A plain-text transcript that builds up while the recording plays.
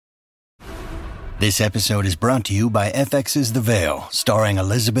This episode is brought to you by FX's The Veil, starring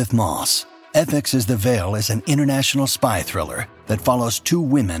Elizabeth Moss. FX's The Veil is an international spy thriller that follows two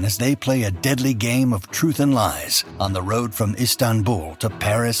women as they play a deadly game of truth and lies on the road from Istanbul to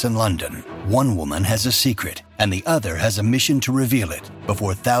Paris and London. One woman has a secret, and the other has a mission to reveal it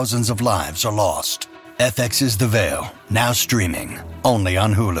before thousands of lives are lost. FX's The Veil, now streaming, only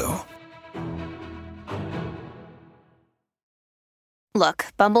on Hulu. Look,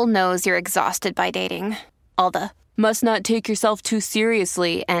 Bumble knows you're exhausted by dating. All the, must not take yourself too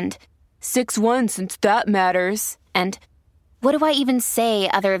seriously, and 6'1" since that matters. And what do I even say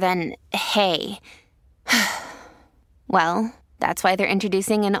other than, hey? Well, that's why they're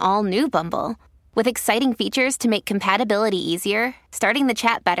introducing an all-new Bumble, with exciting features to make compatibility easier, starting the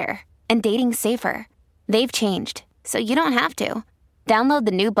chat better, and dating safer. They've changed, so you don't have to. Download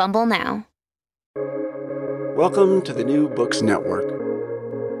the new Bumble now. Welcome to the New Books Network.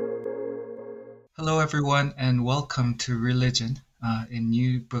 Hello, everyone, and welcome to Religion in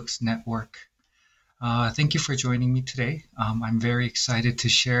New Books Network. Thank you for joining me today. I'm very excited to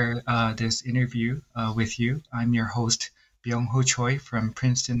share this interview with you. I'm your host, Byung-Ho Choi from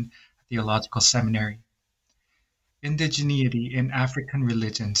Princeton Theological Seminary. Indigeneity in African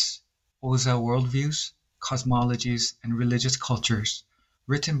Religions, Oza Worldviews, Cosmologies, and Religious Cultures,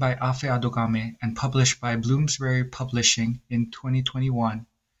 written by Afe Adogame and published by Bloomsbury Publishing in 2021,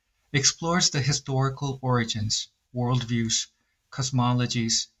 explores the historical origins, worldviews,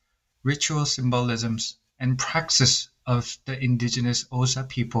 cosmologies, ritual symbolisms, and praxis of the indigenous Oza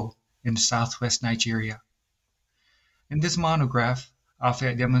people in southwest Nigeria. In this monograph,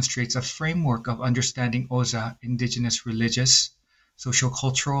 Afe demonstrates a framework of understanding Oza indigenous religious,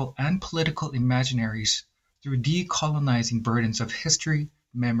 sociocultural, and political imaginaries through decolonizing burdens of history,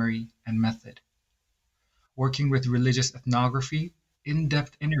 memory, and method. Working with religious ethnography,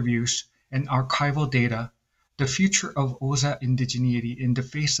 in-depth interviews, and archival data, the future of Oza indigeneity in the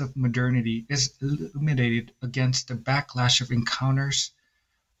face of modernity is illuminated against the backlash of encounters,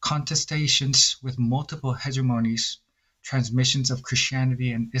 contestations with multiple hegemonies, transmissions of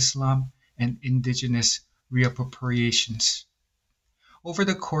Christianity and Islam, and indigenous reappropriations. Over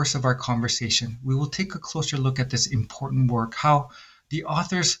the course of our conversation, we will take a closer look at this important work, how the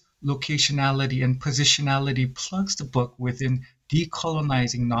author's locationality and positionality plugs the book within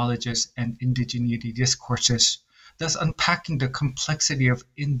decolonizing knowledges and indigeneity discourses, thus unpacking the complexity of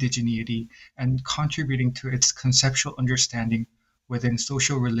indigeneity and contributing to its conceptual understanding within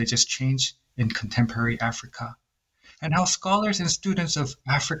social religious change in contemporary Africa, and how scholars and students of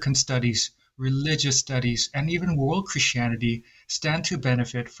African studies, religious studies, and even world Christianity stand to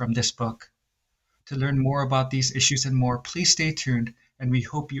benefit from this book. To learn more about these issues and more, please stay tuned, and we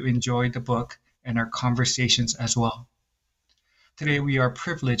hope you enjoy the book and our conversations as well. Today, we are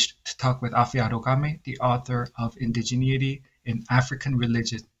privileged to talk with Afe Adogame, the author of Indigeneity in African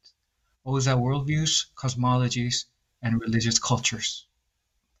Religions, Oza Worldviews, Cosmologies, and Religious Cultures.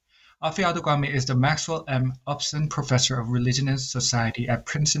 Afe Adogame is the Maxwell M. Upson Professor of Religion and Society at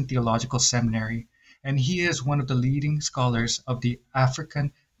Princeton Theological Seminary, and he is one of the leading scholars of the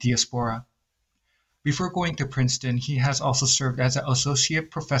African diaspora. Before going to Princeton, he has also served as an Associate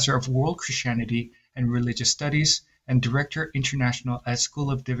Professor of World Christianity and Religious Studies and Director International at School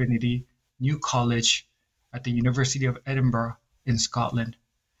of Divinity, New College at the University of Edinburgh in Scotland,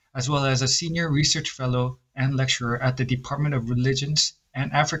 as well as a Senior Research Fellow and Lecturer at the Department of Religions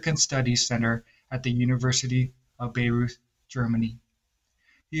and African Studies Center at the University of Beirut, Germany.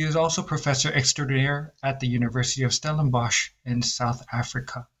 He is also Professor Extraordinaire at the University of Stellenbosch in South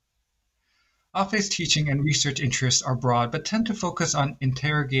Africa. Afe's teaching and research interests are broad, but tend to focus on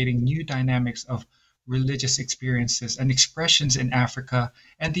interrogating new dynamics of religious experiences and expressions in Africa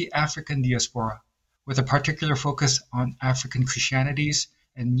and the African diaspora, with a particular focus on African Christianities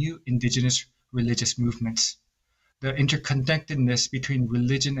and new indigenous religious movements. The interconnectedness between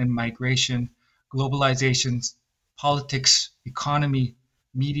religion and migration, globalization, politics, economy,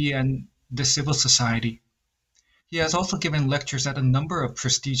 media, and the civil society. He has also given lectures at a number of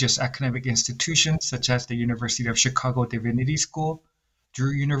prestigious academic institutions such as the University of Chicago Divinity School,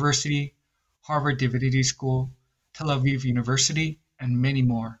 Drew University, Harvard Divinity School, Tel Aviv University, and many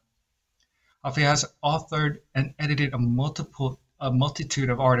more. Afe has authored and edited a multitude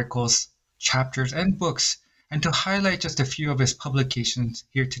of articles, chapters, and books, and to highlight just a few of his publications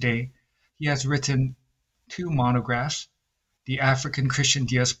here today, he has written 2 monographs, The African Christian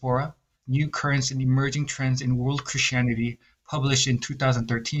Diaspora, New Currents and Emerging Trends in World Christianity, published in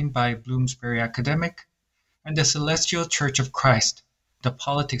 2013 by Bloomsbury Academic, and The Celestial Church of Christ, The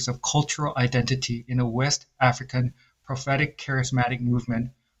Politics of Cultural Identity in a West African Prophetic Charismatic Movement,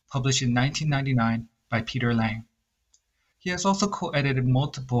 published in 1999 by Peter Lang. He has also co-edited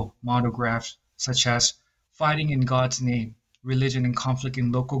multiple monographs such as Fighting in God's Name, Religion and Conflict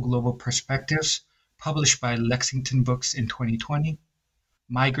in Local Global Perspectives, published by Lexington Books in 2020,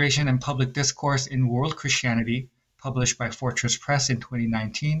 Migration and Public Discourse in World Christianity, published by Fortress Press in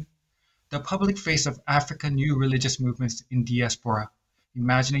 2019, The Public Face of African New Religious Movements in Diaspora,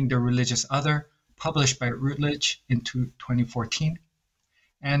 Imagining the Religious Other, published by Routledge in 2014,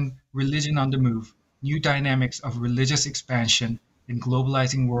 and Religion on the Move, New Dynamics of Religious Expansion in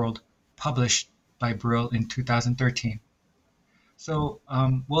Globalizing World, published by Brill in 2013. So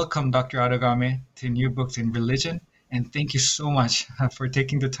welcome, Dr. Adogame, to New Books in Religion, and thank you so much for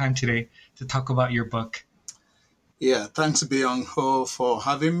taking the time today to talk about your book. Yeah, thanks, Byung Ho, for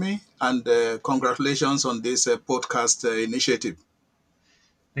having me, and congratulations on this podcast initiative.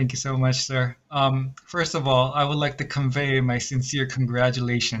 Thank you so much, sir. First of all, I would like to convey my sincere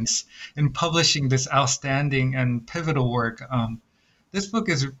congratulations in publishing this outstanding and pivotal work. This book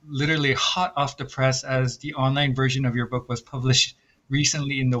is literally hot off the press, as the online version of your book was published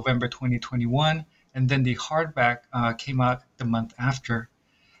recently in November 2021, and then the hardback came out the month after.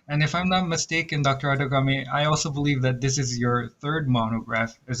 And if I'm not mistaken, Dr. Adogame, I also believe that this is your third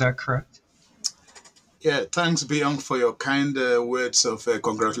monograph. Is that correct? Yeah, thanks, Byung, for your kind words of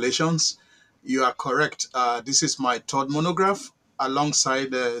congratulations. You are correct. This is my third monograph,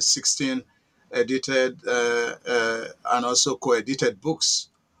 alongside 16 edited and also co-edited books,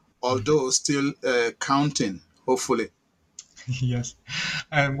 although still counting, hopefully. Yes.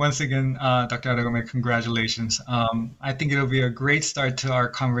 And once again, Dr. Adogame, congratulations. I think it'll be a great start to our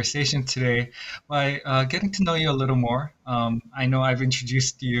conversation today by getting to know you a little more. I know I've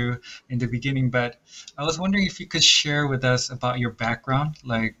introduced you in the beginning, but I was wondering if you could share with us about your background,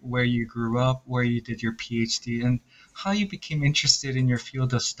 like where you grew up, where you did your PhD, and how you became interested in your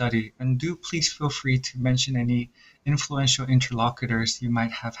field of study. And do please feel free to mention any influential interlocutors you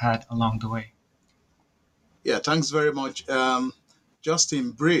might have had along the way. Yeah, thanks very much. Just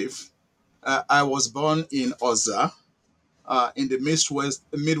in brief, I was born in Oza, in the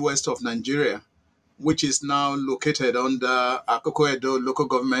Midwest of Nigeria, which is now located under Akoko Edo local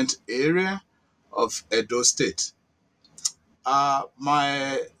government area of Edo State.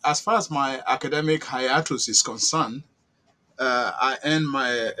 As far as my academic hiatus is concerned, I earned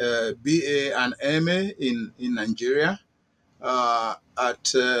my BA and MA in Nigeria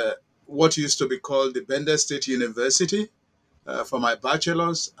at what used to be called the Bender State University for my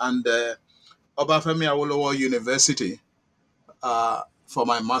bachelor's, and Obafemi Awolowo University for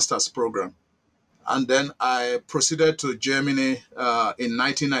my master's program. And then I proceeded to Germany in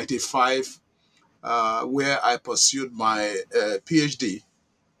 1995, where I pursued my PhD,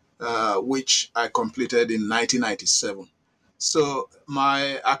 which I completed in 1997. So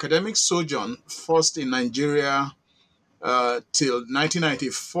my academic sojourn, first in Nigeria till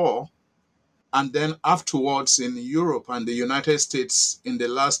 1994, and then afterwards in Europe and the United States in the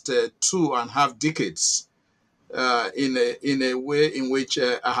last 2.5 decades, in a way in which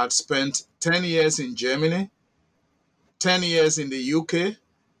I had spent 10 years in Germany, 10 years in the UK,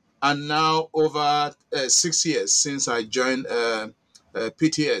 and now over 6 years since I joined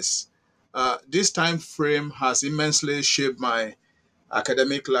PTS. This time frame has immensely shaped my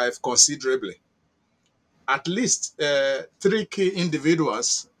academic life considerably. At least 3 key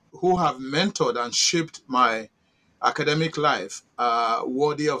individuals who have mentored and shaped my academic life are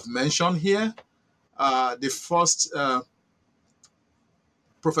worthy of mention here. The first,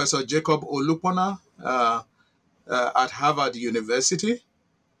 Professor Jacob Olupona at Harvard University,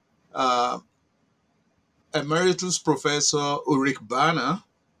 Emeritus Professor Ulrich Banner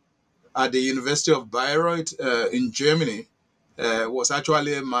at the University of Bayreuth in Germany was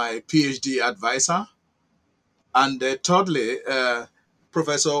actually my PhD advisor. And thirdly,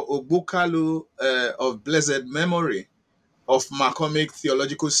 Professor Ogbukalu of blessed memory of McCormick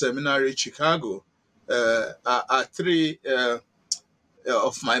Theological Seminary, Chicago, are 3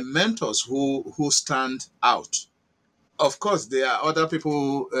 of my mentors who stand out. Of course, there are other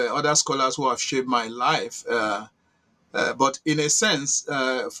people, other scholars who have shaped my life. But in a sense,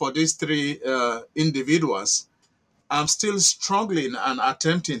 for these 3 individuals, I'm still struggling and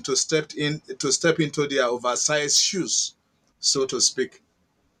attempting to step into their oversized shoes, so to speak.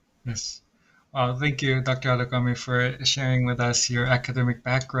 Yes. Well, thank you, Dr. Adogame, for sharing with us your academic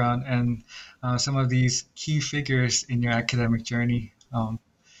background and some of these key figures in your academic journey.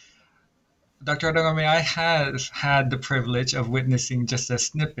 Dr. Adogame, I have had the privilege of witnessing just a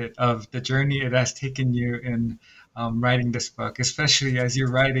snippet of the journey it has taken you in writing this book, especially as you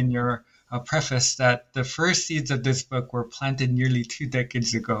write in your preface that the first seeds of this book were planted nearly 2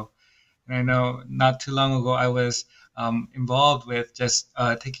 decades ago. And I know not too long ago I was involved with just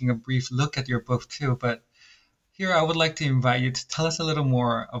taking a brief look at your book too. But here I would like to invite you to tell us a little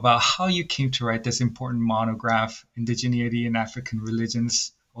more about how you came to write this important monograph, Indigeneity in African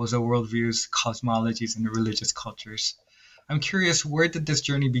Religions, Oza Worldviews, Cosmologies, and Religious Cultures. I'm curious, where did this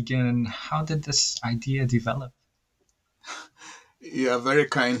journey begin and how did this idea develop? You are very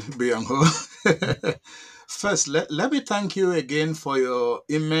kind, Byung-ho. First, let me thank you again for your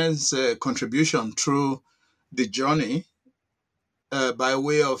immense contribution through the journey by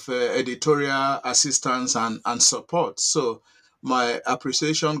way of editorial assistance and support. So my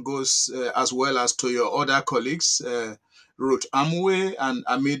appreciation goes as well as to your other colleagues, Ruth Amwe and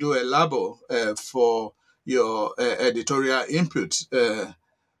Amido Elabo, for your editorial input.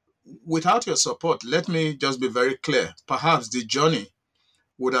 Without your support, let me just be very clear, perhaps the journey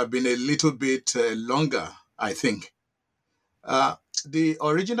would have been a little bit longer, I think. The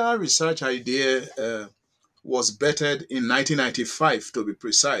original research idea was bettered in 1995, to be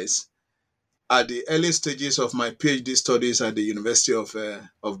precise, at the early stages of my PhD studies at the University of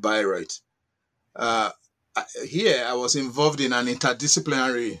Bayreuth. Here, I was involved in an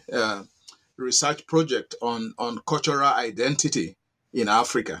interdisciplinary research project on cultural identity in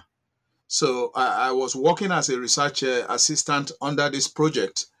Africa. So I was working as a research assistant under this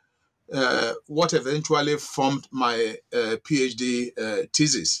project, what eventually formed my PhD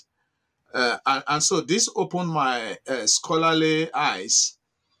thesis. And so this opened my scholarly eyes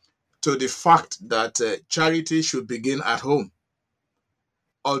to the fact that charity should begin at home.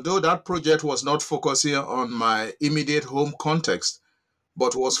 Although that project was not focusing on my immediate home context,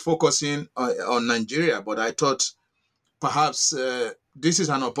 but was focusing on Nigeria, but I thought perhaps this is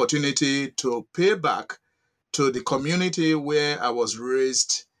an opportunity to pay back to the community where I was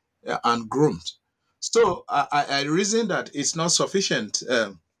raised and groomed. So I reasoned that it's not sufficient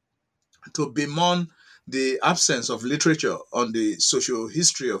to bemoan the absence of literature on the social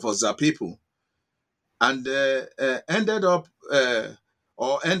history of Oza people, and end up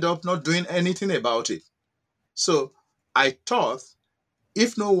not doing anything about it. So I thought,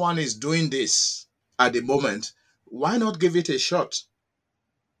 if no one is doing this at the moment, why not give it a shot?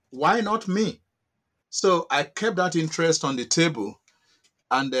 Why not me? So I kept that interest on the table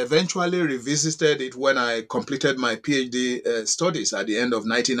and eventually revisited it when I completed my PhD studies at the end of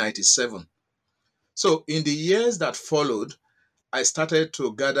 1997. So in the years that followed, I started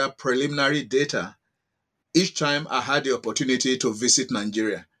to gather preliminary data each time I had the opportunity to visit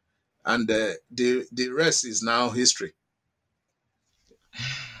Nigeria. And the rest is now history.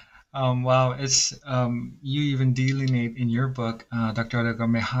 Wow, it's you even delineate in your book, Dr.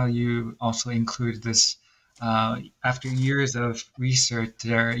 Adogame, how you also include this. After years of research,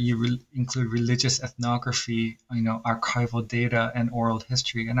 there you include religious ethnography, archival data, and oral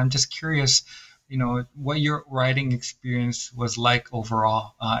history. And I'm just curious, what your writing experience was like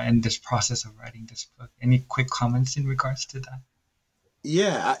overall in this process of writing this book. Any quick comments in regards to that?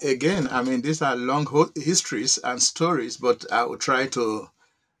 Yeah, again, I mean, these are long histories and stories, but I will try to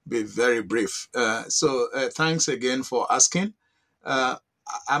be very brief. So thanks again for asking.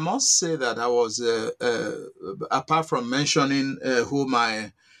 I must say that I was, apart from mentioning who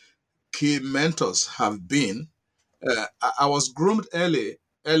my key mentors have been, I was groomed early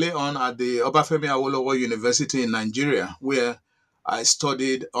on at the Obafemi Awolowo University in Nigeria, where I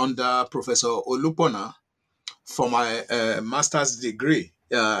studied under Professor Olupona for my master's degree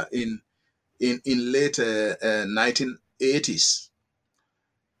in late 1980s.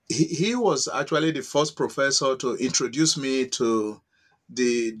 He was actually the first professor to introduce me to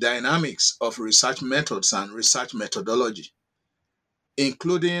the dynamics of research methods and research methodology,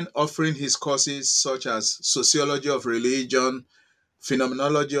 including offering his courses such as sociology of religion,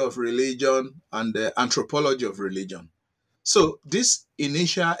 phenomenology of religion, and anthropology of religion. So these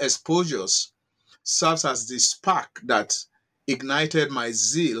initial exposures serves as the spark that ignited my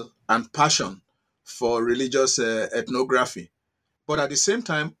zeal and passion for religious ethnography, but at the same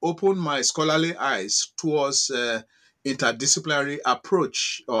time opened my scholarly eyes towards interdisciplinary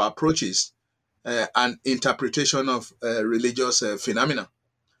approaches and interpretation of religious phenomena.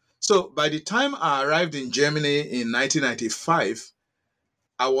 So by the time I arrived in Germany in 1995,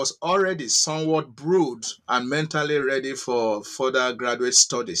 I was already somewhat brewed and mentally ready for further graduate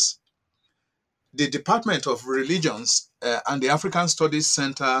studies. The Department of Religions and the African Studies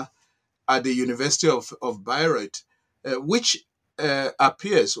Center at the University of Bayreuth, which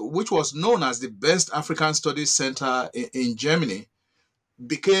was known as the best African Studies Center in Germany,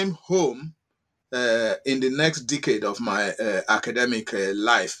 became home in the next decade of my academic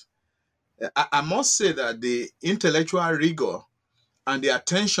life. I must say that the intellectual rigor and the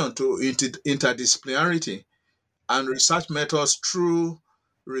attention to interdisciplinarity and research methods through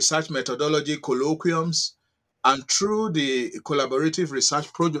research methodology colloquiums and through the collaborative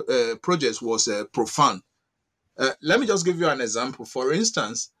research projects was profound. Let me just give you an example. For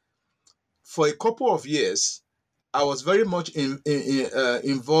instance, for a couple of years, I was very much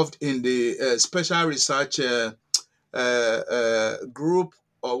involved in the special research group,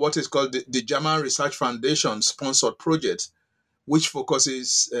 or what is called the German Research Foundation sponsored project, which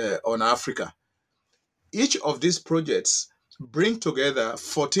focuses on Africa. Each of these projects bring together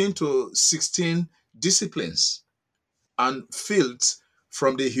 14 to 16 disciplines and fields,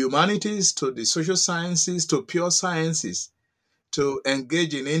 from the humanities to the social sciences to pure sciences, to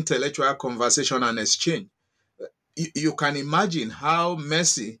engage in intellectual conversation and exchange. You can imagine how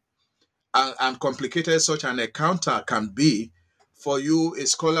messy and complicated such an encounter can be for you, a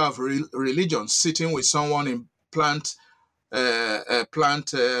scholar of religion, sitting with someone in plant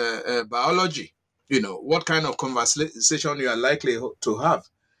biology. What kind of conversation you are likely to have.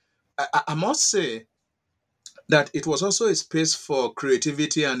 I must say that it was also a space for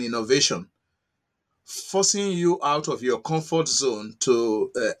creativity and innovation, forcing you out of your comfort zone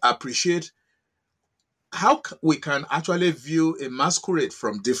to appreciate how we can actually view a masquerade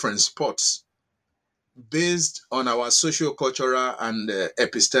from different spots based on our socio-cultural and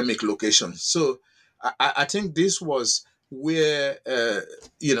epistemic locations. So I think this was where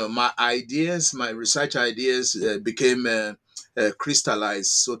my research ideas became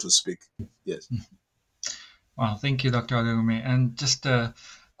crystallized, so to speak. Yes. Well, thank you, Dr. Adegome. And just a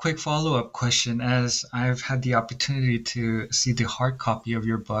quick follow-up question, as I've had the opportunity to see the hard copy of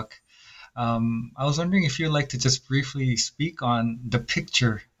your book. I was wondering if you'd like to just briefly speak on the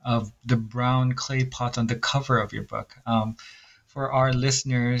picture of the brown clay pot on the cover of your book. For our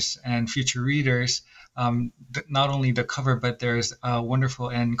listeners and future readers, not only the cover, but there's wonderful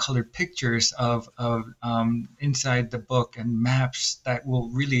and colored pictures of inside the book and maps that will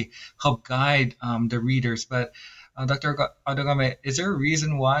really help guide the readers. But Dr. Adegome, is there a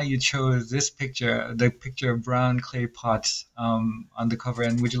reason why you chose this picture, the picture of brown clay pots on the cover?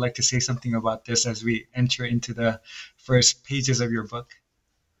 And would you like to say something about this as we enter into the first pages of your book?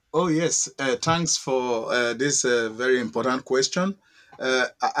 Oh, yes. Thanks for this very important question.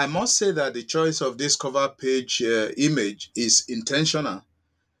 I must say that the choice of this cover page image is intentional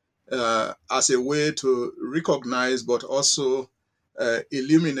as a way to recognize but also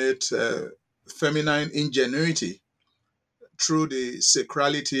illuminate feminine ingenuity through the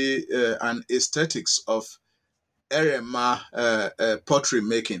sacrality and aesthetics of Erema pottery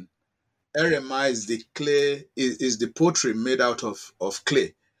making. Erema is the clay, is the pottery made out of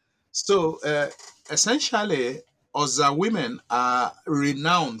clay. So essentially, Oza women are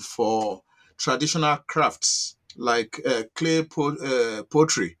renowned for traditional crafts like clay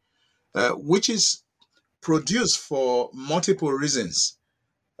pottery, which is produced for multiple reasons.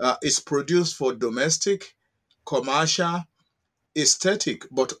 It's produced for domestic, commercial, aesthetic,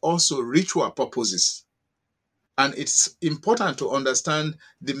 but also ritual purposes. And it's important to understand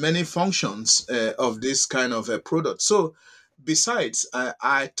the many functions of this kind of a product. So, besides,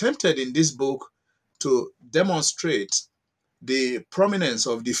 I attempted in this book to demonstrate the prominence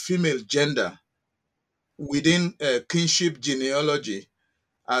of the female gender within kinship genealogy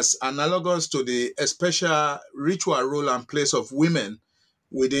as analogous to the special ritual role and place of women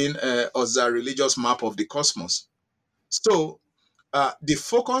within Oza religious map of the cosmos. So, the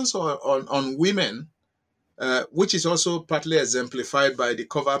focus on women, which is also partly exemplified by the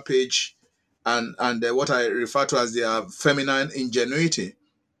cover page and what I refer to as their feminine ingenuity,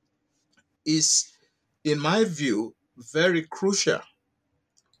 is, in my view, very crucial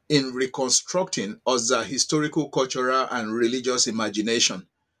in reconstructing Oza historical, cultural, and religious imagination.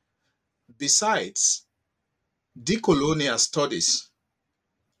 Besides, decolonial studies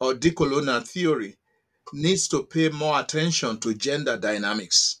or decolonial theory needs to pay more attention to gender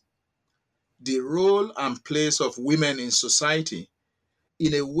dynamics, the role and place of women in society,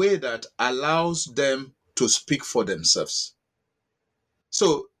 in a way that allows them to speak for themselves.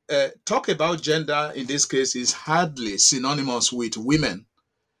 So, talk about gender in this case is hardly synonymous with women,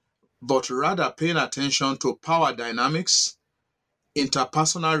 but rather paying attention to power dynamics,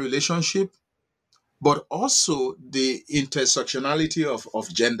 interpersonal relationship, but also the intersectionality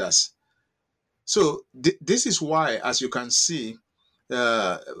of genders. So, this is why, as you can see,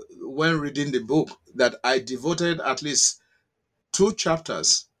 when reading the book, that I devoted at least 2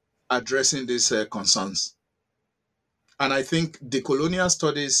 chapters addressing these concerns. And I think the colonial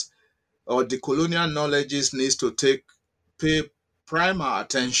studies or the colonial knowledges needs to pay primer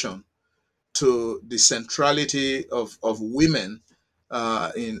attention to the centrality of women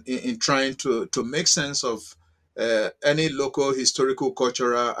in trying to make sense of any local historical,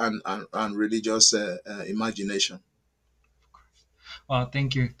 cultural, and religious imagination. Well,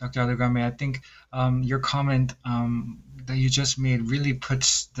 thank you, Dr. Adogame. I think your comment that you just made really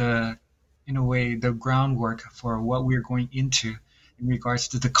puts in a way, the groundwork for what we're going into in regards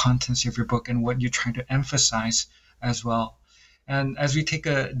to the contents of your book and what you're trying to emphasize as well. And as we take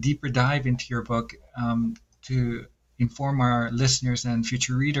a deeper dive into your book, to inform our listeners and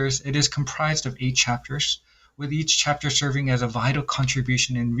future readers, it is comprised of 8 chapters, with each chapter serving as a vital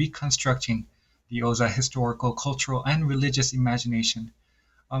contribution in reconstructing the Oza historical, cultural, and religious imagination,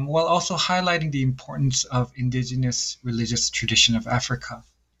 while also highlighting the importance of indigenous religious tradition of Africa.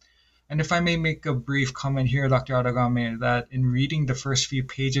 And if I may make a brief comment here, Dr. Adogame, that in reading the first few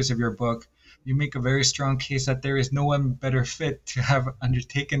pages of your book, you make a very strong case that there is no one better fit to have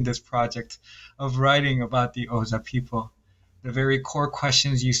undertaken this project of writing about the Oza people. The very core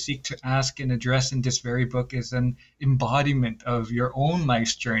questions you seek to ask and address in this very book is an embodiment of your own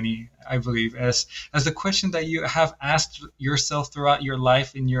life's journey, I believe, as the question that you have asked yourself throughout your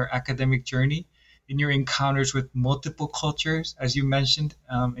life in your academic journey, in your encounters with multiple cultures, as you mentioned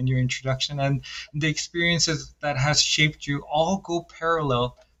in your introduction, and the experiences that has shaped you all go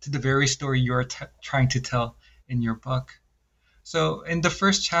parallel to the very story you're trying to tell in your book. So in the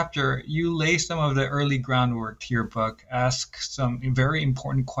first chapter, you lay some of the early groundwork to your book, ask some very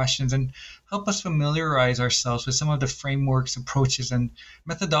important questions, and help us familiarize ourselves with some of the frameworks, approaches, and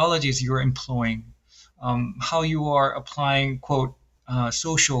methodologies you are employing, how you are applying, quote,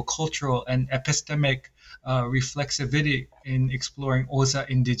 social, cultural, and epistemic reflexivity in exploring Oza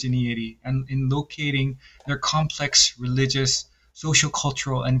indigeneity and in locating their complex religious, social,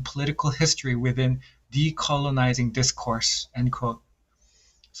 cultural, and political history within decolonizing discourse, end quote.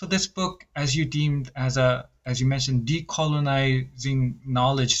 So this book, as you deemed as you mentioned, decolonizing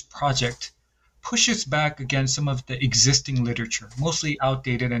knowledge project, pushes back against some of the existing literature, mostly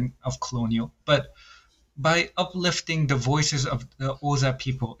outdated and of colonial, but by uplifting the voices of the Oza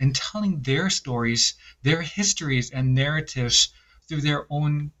people and telling their stories, their histories and narratives through their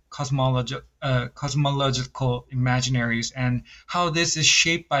own cosmological imaginaries, and how this is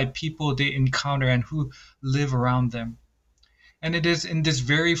shaped by people they encounter and who live around them. And it is in this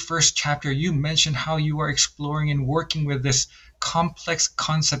very first chapter you mentioned how you are exploring and working with this complex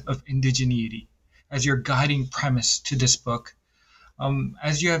concept of indigeneity as your guiding premise to this book.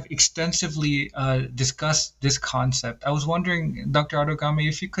 As you have extensively discussed this concept, I was wondering, Dr. Adogame,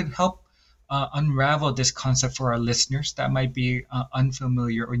 if you could help unravel this concept for our listeners that might be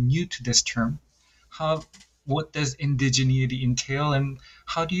unfamiliar or new to this term. What does indigeneity entail, and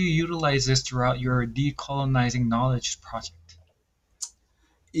how do you utilize this throughout your decolonizing knowledge project?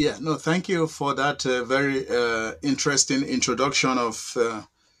 Yeah, no, thank you for that very interesting introduction of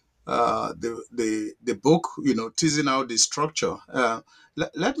the book, teasing out the structure.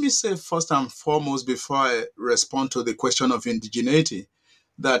 Let me say first and foremost, before I respond to the question of indigeneity,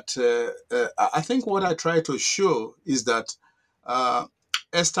 that I think what I try to show is that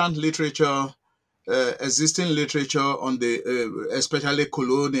extant literature, existing literature on the especially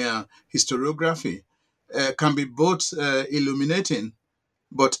colonial historiography, can be both illuminating,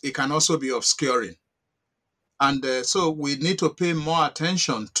 but it can also be obscuring. And so we need to pay more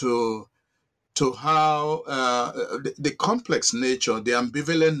attention to how the complex nature, the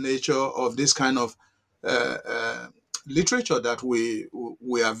ambivalent nature of this kind of literature that we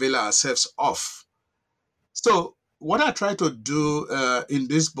avail ourselves of. So what I try to do in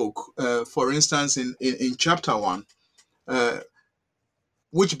this book, for instance, in chapter 1,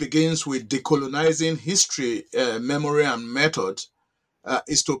 which begins with decolonizing history, memory, and method,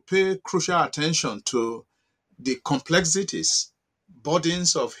 is to pay crucial attention to the complexities,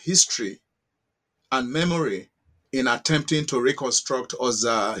 burdens of history and memory in attempting to reconstruct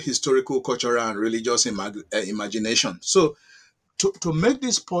Oza historical, cultural, and religious imagination. So to make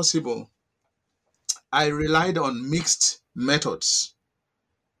this possible, I relied on mixed methods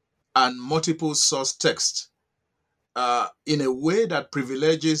and multiple source texts in a way that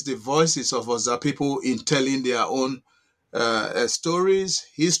privileges the voices of Oza people in telling their own stories,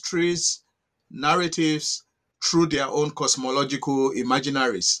 histories, narratives through their own cosmological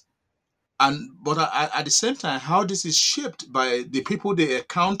imaginaries. But at the same time, how this is shaped by the people they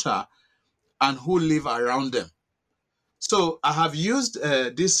encounter and who live around them. So I have used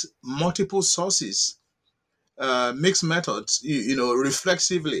these multiple sources, mixed methods,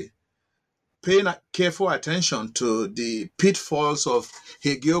 reflexively, paying careful attention to the pitfalls of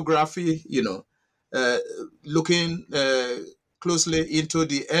hagiography, looking closely into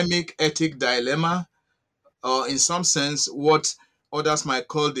the emic ethic dilemma, or in some sense, what others might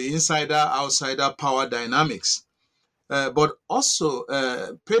call the insider-outsider power dynamics, but also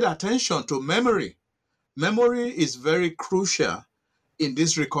paid attention to memory. Memory is very crucial in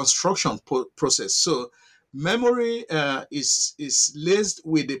this reconstruction process. So memory is laced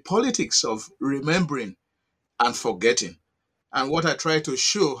with the politics of remembering and forgetting. And what I try to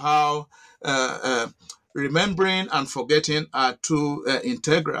show how remembering and forgetting are two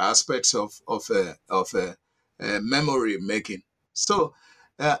integral aspects of memory making. So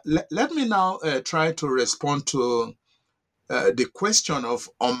let me now try to respond to the question of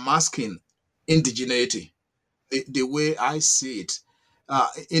unmasking indigeneity, the way I see it.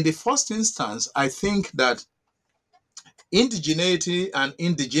 In the first instance, I think that indigeneity and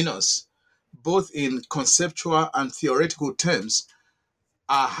indigenous, both in conceptual and theoretical terms,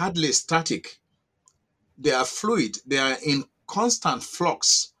 are hardly static. They are fluid, they are in constant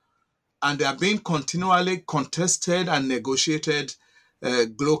flux, and they are being continually contested and negotiated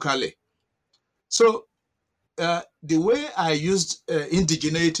globally. So, the way I used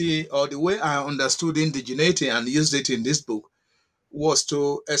indigeneity, or the way I understood indigeneity and used it in this book, was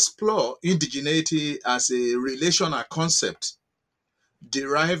to explore indigeneity as a relational concept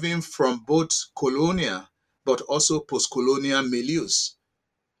deriving from both colonial but also post-colonial milieus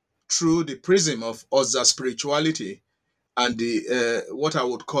through the prism of Oza spirituality and the what I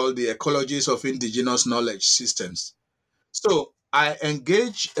would call the ecologies of indigenous knowledge systems. So I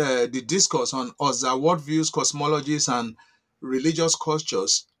engage the discourse on Oza worldviews, cosmologies, and religious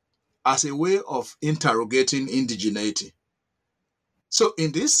cultures as a way of interrogating indigeneity. So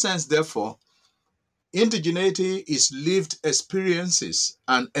in this sense, therefore, indigeneity is lived experiences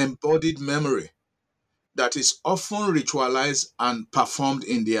and embodied memory that is often ritualized and performed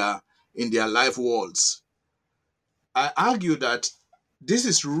in their life worlds. I argue that this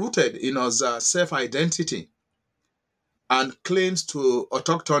is rooted in our self-identity and claims to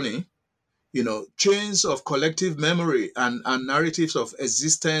autochthony, chains of collective memory and narratives of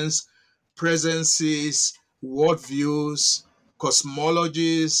existence, presences, worldviews,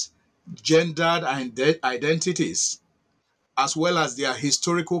 cosmologies, gendered identities, as well as their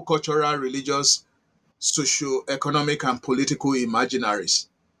historical, cultural, religious, socio-economic, and political imaginaries.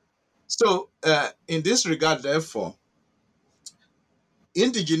 So, in this regard, therefore,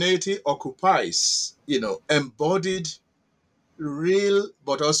 indigeneity occupies, embodied, real,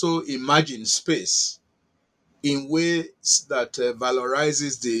 but also imagined space in ways that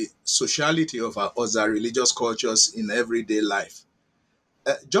valorizes the sociality of our other religious cultures in everyday life.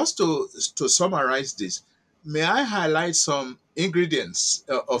 Just to summarize this, may I highlight some ingredients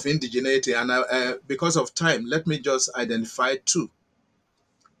of indigeneity? And because of time, let me just identify two.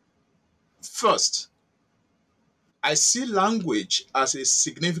 First, I see language as a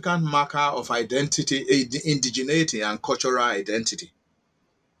significant marker of identity, indigeneity, and cultural identity.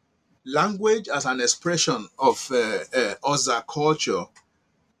 Language as an expression of Oza culture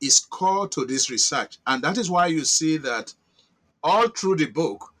is core to this research. And that is why you see that all through the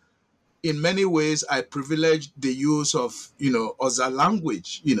book, in many ways, I privilege the use of, Oza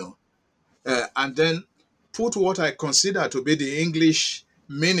language, and then put what I consider to be the English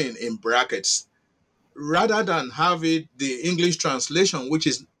meaning in brackets, rather than have it the English translation, which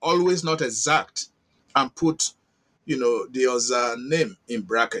is always not exact, and put, the Oza name in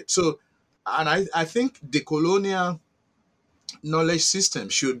brackets. So, and I think the colonial knowledge system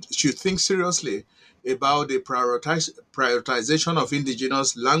should think seriously about the prioritization of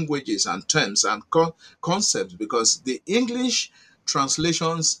indigenous languages and terms and concepts, because the English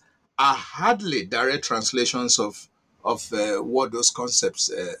translations are hardly direct translations of what those concepts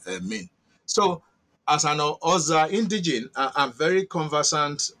mean. So, as an Oza indigene, I'm very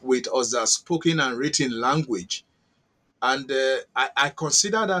conversant with Oza spoken and written language, and I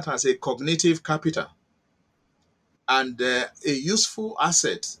consider that as a cognitive capital and a useful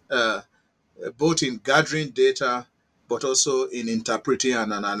asset, both in gathering data, but also in interpreting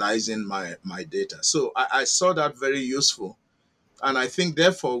and analyzing my data. So I saw that very useful. And I think,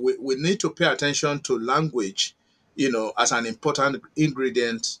 therefore, we need to pay attention to language, as an important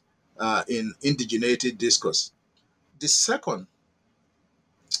ingredient in indigeneity discourse. The second,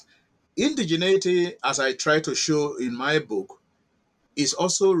 indigeneity, as I try to show in my book, is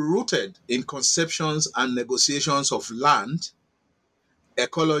also rooted in conceptions and negotiations of land,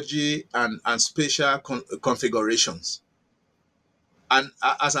 ecology, and spatial configurations. And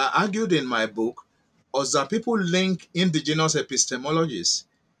as I argued in my book, Oza people link indigenous epistemologies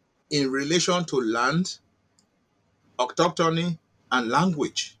in relation to land, autochthony, and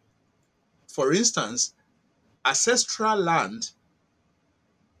language. For instance, ancestral land,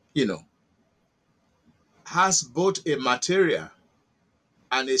 has both a material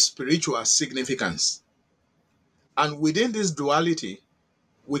and a spiritual significance. And within this duality,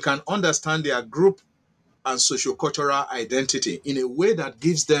 we can understand their group and sociocultural identity in a way that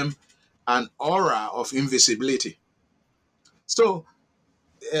gives them an aura of invisibility. So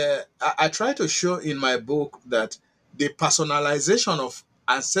I try to show in my book that the personalization of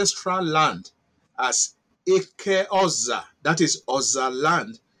ancestral land as Eke Oza, that is Oza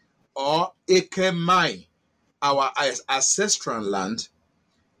land, or Eke Mai, our ancestral land,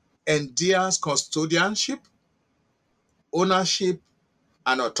 endears custodianship, ownership,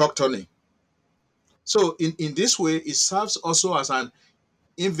 and autochthony. So in this way, it serves also as an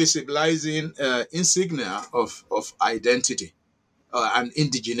invisibilizing insignia of identity and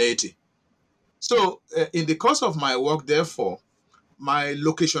indigeneity. So in the course of my work, therefore, my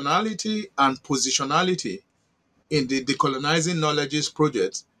locationality and positionality in the Decolonizing Knowledges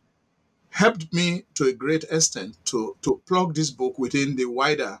project helped me to a great extent to plug this book within the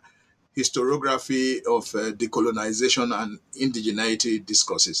wider historiography of decolonization and indigeneity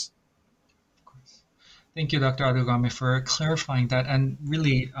discourses. Thank you, Dr. Adogame, for clarifying that and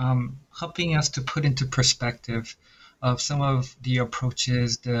really helping us to put into perspective of some of the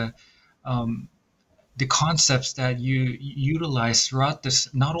approaches, the concepts that you utilize throughout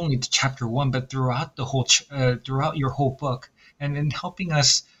this, not only the chapter one, but throughout the whole throughout your whole book, and in helping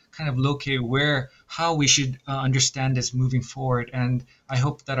us kind of locate how we should understand this moving forward. And I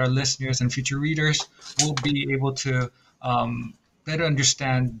hope that our listeners and future readers will be able to better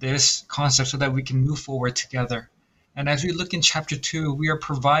understand this concept so that we can move forward together. And as we look in chapter 2, we are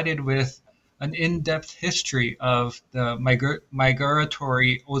provided with an in-depth history of the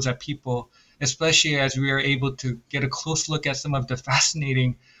migratory Oza people, especially as we are able to get a close look at some of the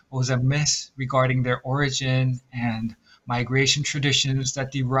fascinating Oza myths regarding their origin and migration traditions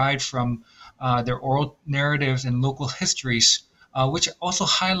that derive from their oral narratives and local histories, which also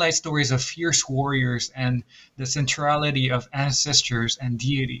highlight stories of fierce warriors and the centrality of ancestors and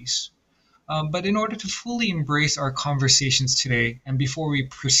deities. But in order to fully embrace our conversations today, and before we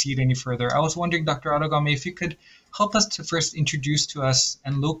proceed any further, I was wondering, Dr. Adogame, if you could help us to first introduce to us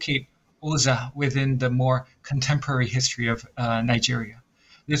and locate Oza within the more contemporary history of Nigeria.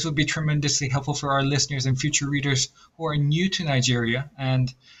 This would be tremendously helpful for our listeners and future readers who are new to Nigeria.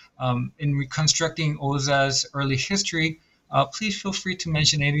 And in reconstructing Oza's early history, please feel free to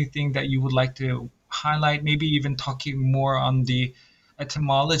mention anything that you would like to highlight, maybe even talking more on the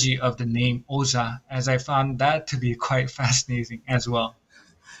etymology of the name Oza, as I found that to be quite fascinating as well.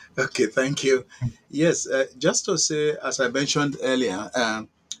 Okay, thank you. Yes, just to say, as I mentioned earlier,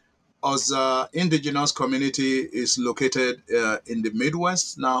 Oza indigenous community is located in the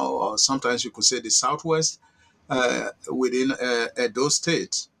Midwest now, or sometimes you could say the Southwest, within Edo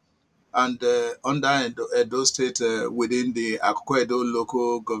State. And under Edo State, within the Akoko Edo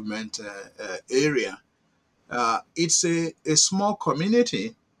local government area. It's a small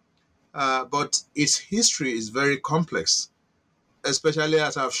community, but its history is very complex, especially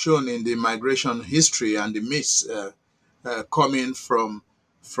as I've shown in the migration history and the myths coming from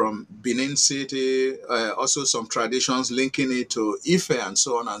Benin City, also some traditions linking it to Ife and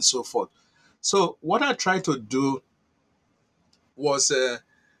so on and so forth. So what I tried to do was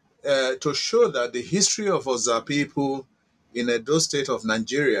to show that the history of Oza people in Edo State of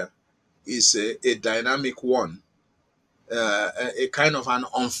Nigeria is a dynamic one, a kind of an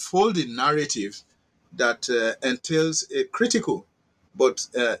unfolding narrative that entails a critical but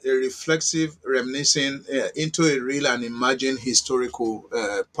a reflexive reminiscing into a real and imagined historical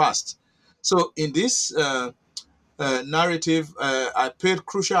past. So in this narrative, I paid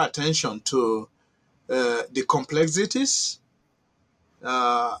crucial attention to the complexities,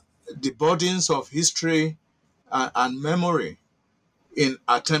 the burdens of history and memory in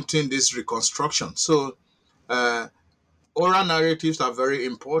attempting this reconstruction. So oral narratives are very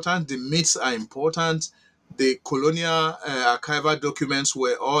important. The myths are important. The colonial archival documents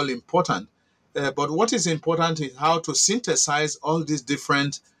were all important. But what is important is how to synthesize all these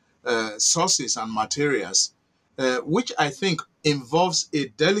different sources and materials, which I think involves a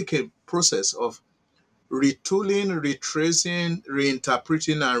delicate process of retooling, retracing,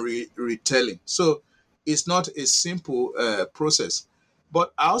 reinterpreting, and retelling. So it's not a simple process.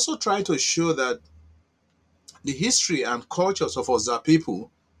 But I also try to show that the history and cultures of Oza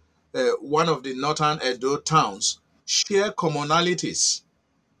people, one of the northern Edo towns, share commonalities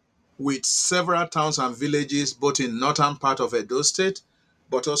with several towns and villages, both in northern part of Edo State,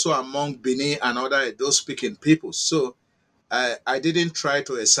 but also among Benin and other Edo-speaking peoples. So I didn't try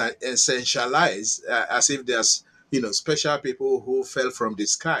to essentialize as if there's, special people who fell from the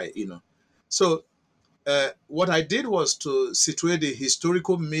sky. So what I did was to situate the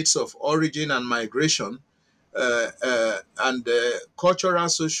historical myths of origin and migration and cultural,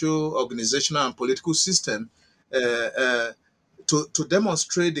 social, organizational, and political system uh, uh, to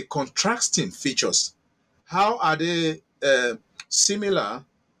demonstrate the contrasting features. How are they similar,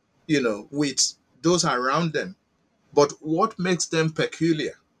 with those around them? But what makes them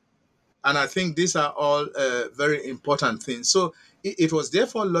peculiar? And I think these are all very important things. So it was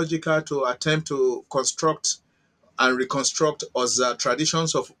therefore logical to attempt to construct and reconstruct Oza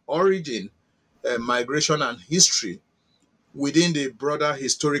traditions of origin, migration, and history within the broader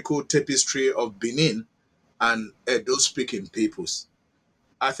historical tapestry of Benin and Edo-speaking peoples.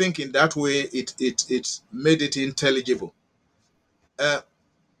 I think in that way it made it intelligible. Uh,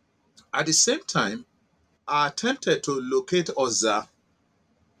 at the same time, I attempted to locate Oza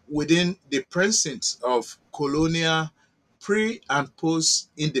within the precincts of colonial pre and post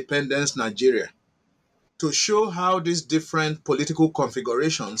independence Nigeria to show how these different political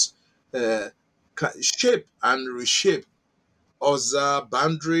configurations uh, shape and reshape Oza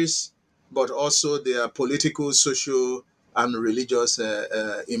boundaries, but also their political, social, and religious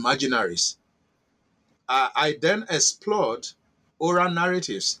imaginaries. I then explored oral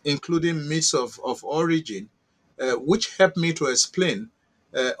narratives, including myths of origin, which helped me to explain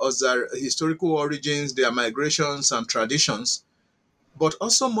Oza historical origins, their migrations and traditions, but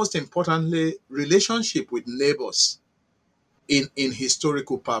also most importantly, relationship with neighbors in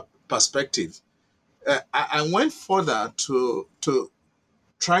historical perspective. I went further to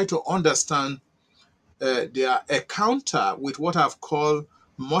try to understand their encounter with what I've called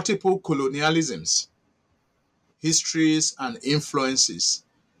multiple colonialisms, histories, and influences,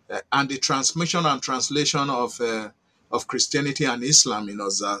 and the transmission and translation of Christianity and Islam in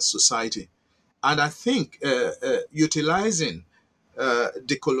our society. And I think utilizing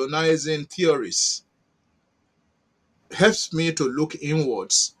decolonizing theories helps me to look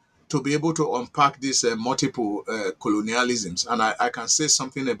inwards to be able to unpack these multiple colonialisms. And I can say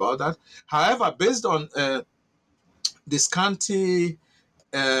something about that. However, based on the scanty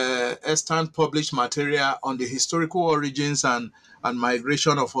extant published material on the historical origins and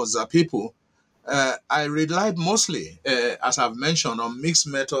migration of Oza people, I relied mostly, as I've mentioned, on mixed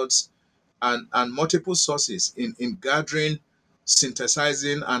methods and multiple sources in gathering,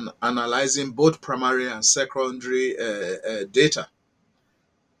 synthesizing, and analyzing both primary and secondary data.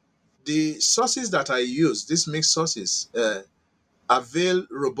 The sources that I use, these mixed sources, avail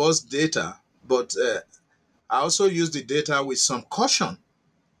robust data, but I also use the data with some caution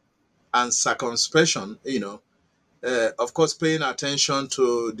and circumspection, of course, paying attention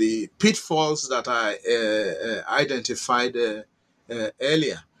to the pitfalls that I identified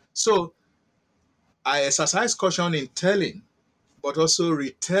earlier. So I exercise caution in telling, but also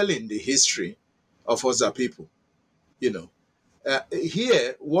retelling the history of other people.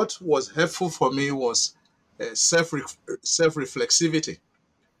 Here, what was helpful for me was self-reflexivity.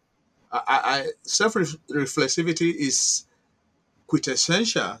 Self-reflexivity is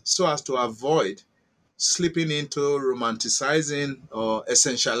quintessential so as to avoid slipping into romanticizing or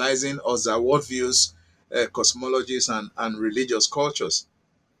essentializing other worldviews, cosmologies, and religious cultures.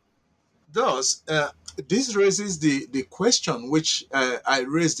 Thus, this raises the question which I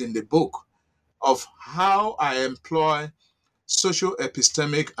raised in the book of how I employ social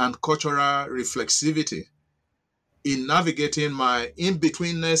epistemic and cultural reflexivity in navigating my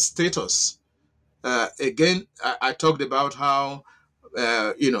in-betweenness status. Again, I talked about how,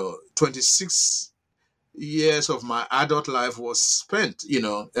 26 years of my adult life was spent, in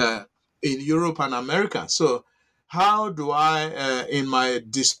Europe and America. So how do I, in my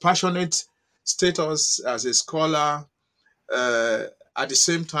dispassionate status as a scholar, uh, at the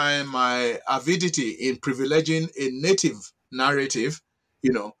same time, my avidity in privileging a native narrative,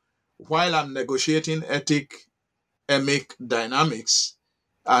 you know, while I'm negotiating emic dynamics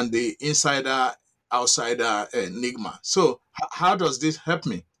and the insider outsider enigma. So, how does this help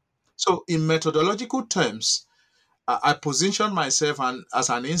me? So, in methodological terms, I position myself as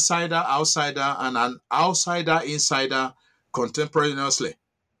an insider outsider and an outsider insider contemporaneously.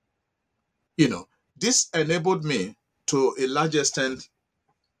 This enabled me to a large extent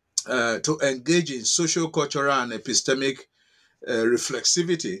to engage in social, cultural, and epistemic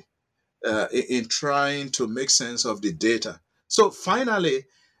reflexivity in trying to make sense of the data. So finally,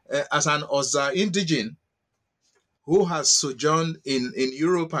 as an Oza indigene who has sojourned in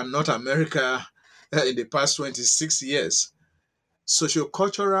Europe and North America in the past 26 years,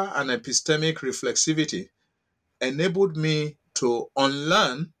 sociocultural and epistemic reflexivity enabled me to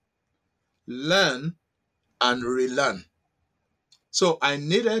unlearn, learn, and relearn. So I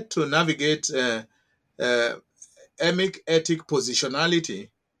needed to navigate emic ethic positionality,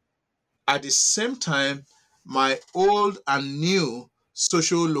 at the same time my old and new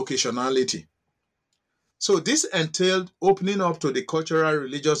social locationality. So this entailed opening up to the cultural,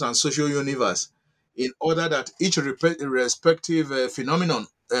 religious, and social universe in order that each respective phenomenon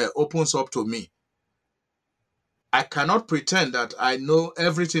opens up to me. I cannot pretend that I know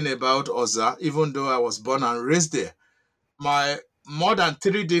everything about Oza, even though I was born and raised there. My more than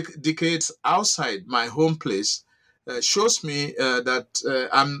 3 decades outside my home place shows me that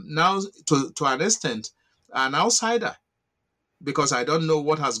I'm now, to an extent, an outsider, because I don't know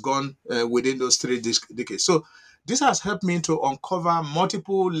what has gone within those 3 decades. So this has helped me to uncover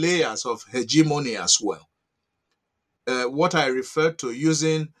multiple layers of hegemony as well. What I refer to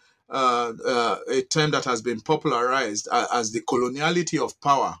using a term that has been popularized as the coloniality of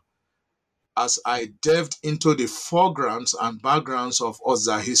power, as I delved into the foregrounds and backgrounds of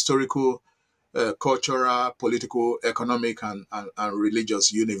Oza historical, cultural, political, economic, and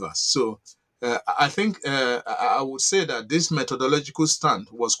religious universe. So I think I would say that this methodological stand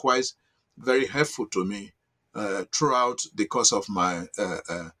was quite very helpful to me throughout the course of my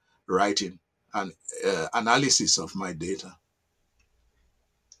writing and analysis of my data.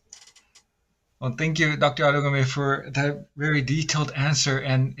 Well, thank you, Dr. Adogame, for that very detailed answer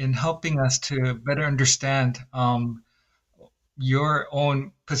and in helping us to better understand your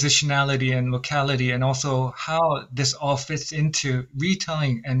own positionality and locality, and also how this all fits into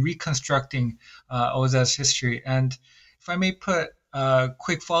retelling and reconstructing Oza's history. And if I may put a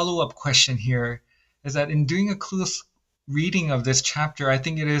quick follow-up question here, is that in doing a close reading of this chapter, I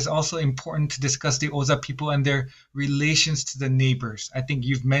think it is also important to discuss the Oza people and their relations to the neighbors. I think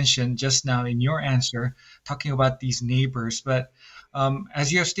you've mentioned just now in your answer, talking about these neighbors, but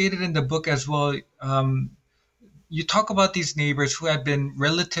as you have stated in the book as well, you talk about these neighbors who have been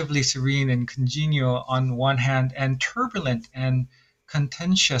relatively serene and congenial on one hand and turbulent and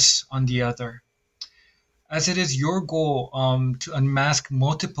contentious on the other. As it is your goal to unmask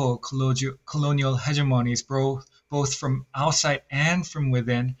multiple colonial hegemonies, both from outside and from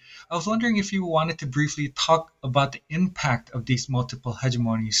within, I was wondering if you wanted to briefly talk about the impact of these multiple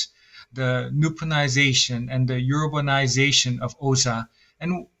hegemonies, the Nupenization and the Yorubanization of Oza,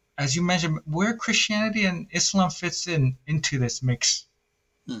 and as you mentioned, where Christianity and Islam fits into this mix.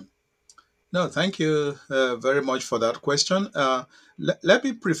 No, thank you very much for that question. Let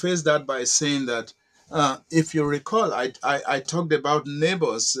me preface that by saying that if you recall, I talked about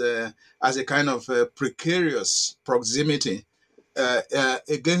neighbors as a kind of precarious proximity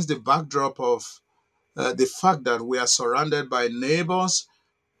against the backdrop of the fact that we are surrounded by neighbors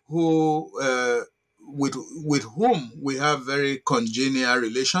who with whom we have very congenial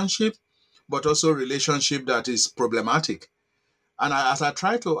relationship, but also relationship that is problematic. And as I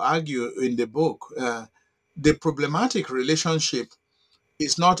try to argue in the book, the problematic relationship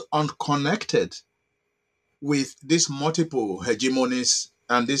is not unconnected with these multiple hegemonies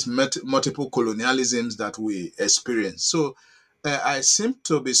and these multiple colonialisms that we experience. So I seem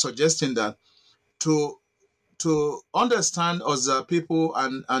to be suggesting that to understand Oza people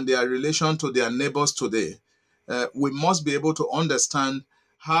and their relation to their neighbors today, we must be able to understand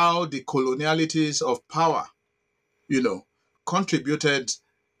how the colonialities of power, contributed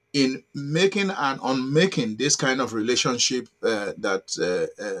in making and unmaking this kind of relationship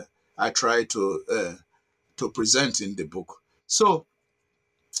that I try to present in the book. So,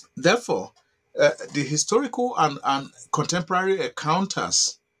 therefore, the historical and contemporary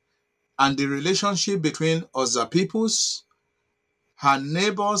encounters and the relationship between Oza peoples, her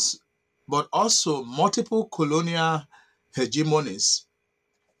neighbors, but also multiple colonial hegemonies,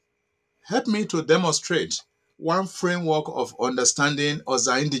 help me to demonstrate one framework of understanding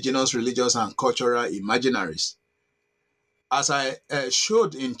Oza indigenous religious and cultural imaginaries. As I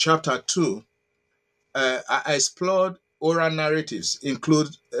showed in chapter 2, I explored oral narratives,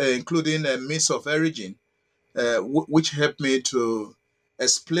 including myths of origin, which helped me to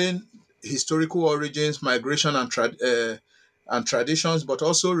explain historical origins, migration, and traditions, but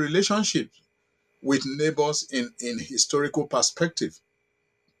also relationships with neighbors in historical perspective.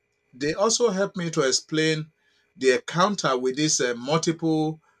 They also help me to explain the encounter with these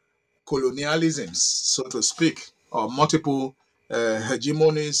multiple colonialisms, so to speak, or multiple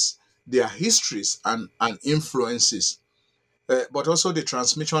hegemonies, their histories and influences, but also the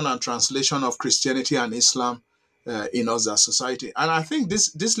transmission and translation of Christianity and Islam in Oza society. And I think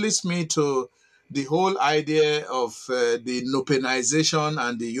this leads me to the whole idea of the Nupenization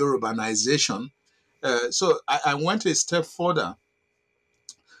and the Yorubanization So I went a step further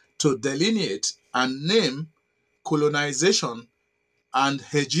to delineate and name colonization and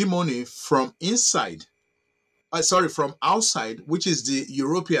hegemony from inside, from outside, which is the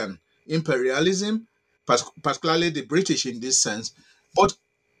European imperialism, particularly the British in this sense. But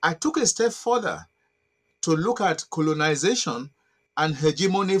I took a step further to look at colonization and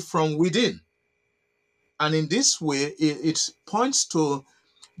hegemony from within. And in this way, it points to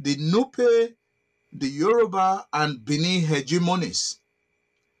the Nupe, the Yoruba, and Benin hegemonies.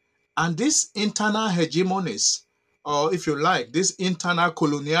 And these internal hegemonies, or if you like, these internal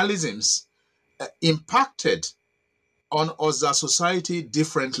colonialisms, impacted on Oza society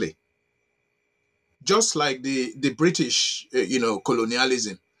differently, just like the British,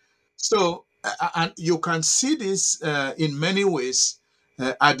 colonialism. So, and you can see this in many ways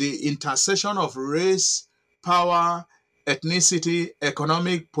at the intersection of race, power, ethnicity,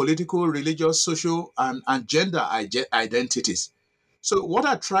 economic, political, religious, social, and gender identities. So, what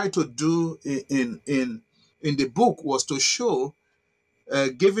I tried to do in the book was to show,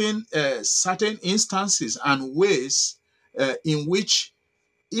 given certain instances and ways in which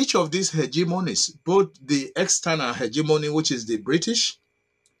each of these hegemonies, both the external hegemony, which is the British,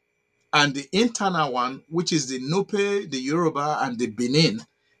 and the internal one, which is the Nupe, the Yoruba, and the Benin,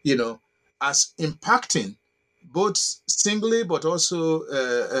 as impacting both singly but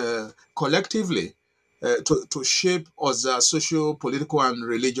also collectively to shape Oza social, political, and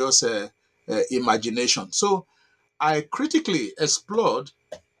religious imagination. So I critically explored,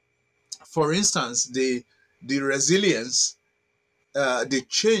 for instance, the resilience, the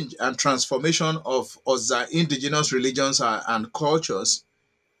change and transformation of Oza indigenous religions and cultures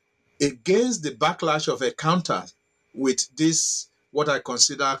against the backlash of a counter with this, what I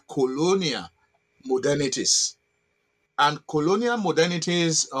consider colonial modernities. And colonial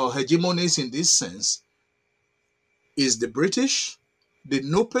modernities or hegemonies in this sense is the British, the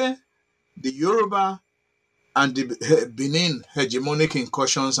Nupe, the Yoruba, and the Benin hegemonic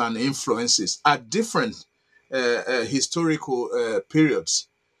incursions and influences at different historical periods.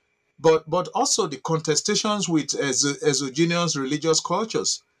 But also the contestations with exogenous religious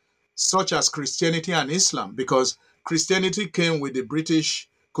cultures, such as Christianity and Islam, because Christianity came with the British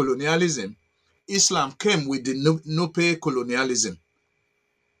colonialism, Islam came with the Nupe colonialism.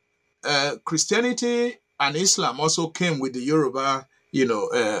 Christianity and Islam also came with the Yoruba,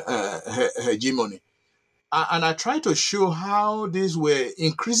 hegemony. And I try to show how these were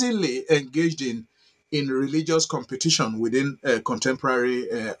increasingly engaged in religious competition within contemporary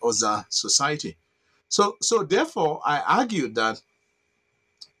Oza society. So therefore, I argued that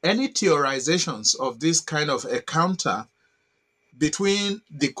any theorizations of this kind of a counter between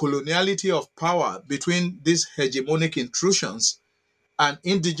the coloniality of power, between these hegemonic intrusions and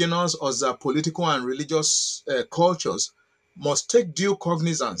indigenous Oza political and religious cultures, must take due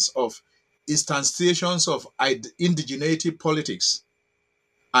cognizance of instantiations of indigeneity politics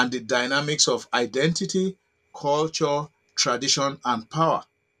and the dynamics of identity, culture, tradition, and power.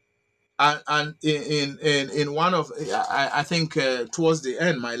 And in one of, I think towards the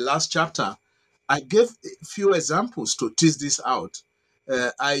end, my last chapter, I gave a few examples to tease this out.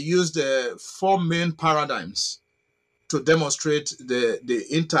 I used four main paradigms to demonstrate the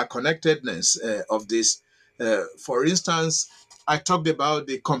interconnectedness of this. For instance, I talked about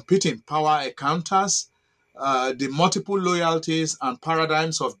the competing power encounters, the multiple loyalties and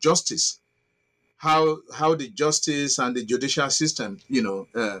paradigms of justice, how the justice and the judicial system,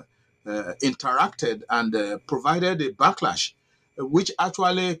 interacted and provided a backlash, which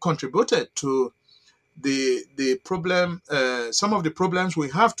actually contributed to the problem, some of the problems we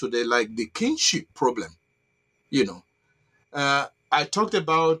have today, like the kinship problem. I talked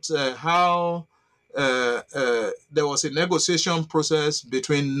about how there was a negotiation process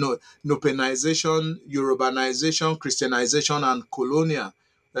between Nupenization, Yorubanization, Christianization, and colonial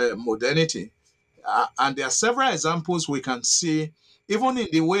modernity. And there are several examples we can see, even in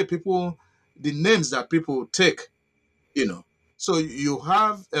the way the names that people take, So you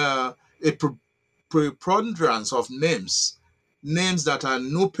have a preponderance of names that are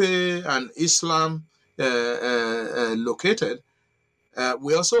Nupe and Islam located.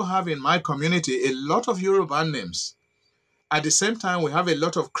 We also have in my community a lot of Yoruba names. At the same time, we have a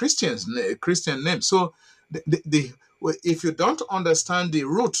lot of Christian names. So if you don't understand the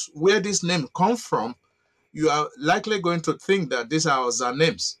roots where this name comes from, you are likely going to think that these are Oza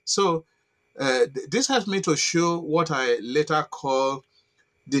names. So this helps me to show what I later call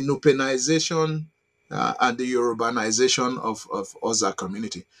the Nupenization and the Yorubanization of Oza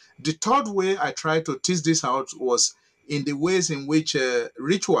community. The third way I tried to tease this out was in the ways in which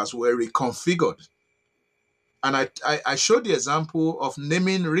rituals were reconfigured. And I showed the example of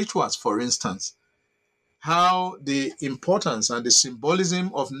naming rituals, for instance, how the importance and the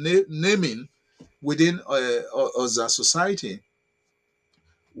symbolism of naming within Oza society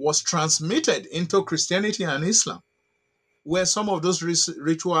was transmitted into Christianity and Islam, where some of those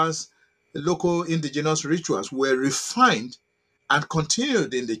rituals, local indigenous rituals, were refined and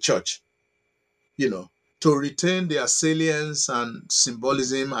continued in the church, to retain their salience and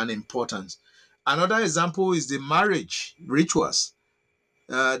symbolism and importance. Another example is the marriage rituals.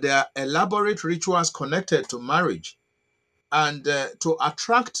 There are elaborate rituals connected to marriage. And to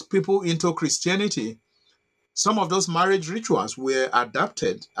attract people into Christianity, some of those marriage rituals were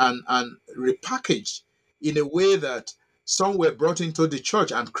adapted and repackaged in a way that some were brought into the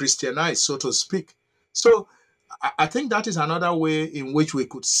church and Christianized, so to speak. So I think that is another way in which we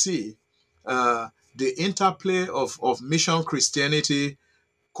could see the interplay of mission Christianity,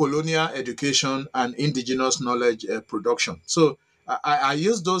 colonial education, and indigenous knowledge production. So I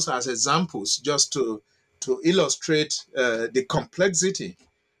use those as examples just to illustrate the complexity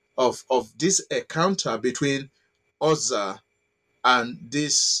of this encounter between Oza and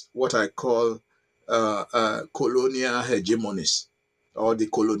this, what I call colonial hegemonies, or the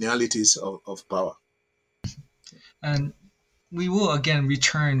colonialities of power. And we will again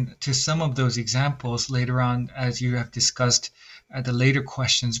return to some of those examples later on, as you have discussed at the later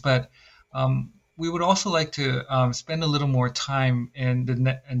questions. But we would also like to spend a little more time in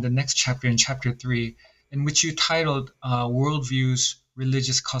the next chapter, in chapter 3, in which you titled Worldviews,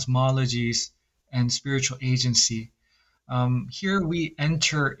 Religious Cosmologies, and Spiritual Agency. Here we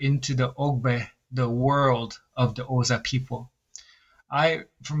enter into the Ogbe, the world of the Oza people. I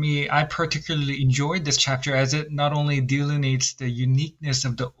particularly enjoyed this chapter, as it not only delineates the uniqueness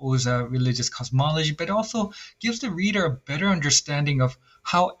of the Oza religious cosmology, but also gives the reader a better understanding of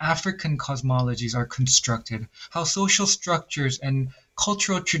how African cosmologies are constructed, how social structures and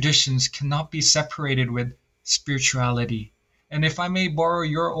cultural traditions cannot be separated with spirituality. And if I may borrow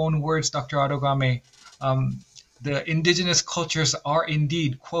your own words, Dr. Adogame, the indigenous cultures are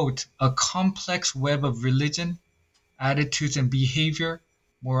indeed, quote, a complex web of religion, attitudes and behavior,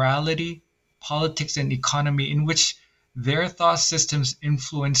 morality, politics and economy, in which their thought systems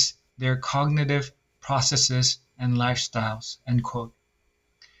influence their cognitive processes and lifestyles, end quote.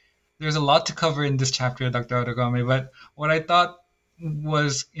 There's a lot to cover in this chapter, Dr. Adogame, but what I thought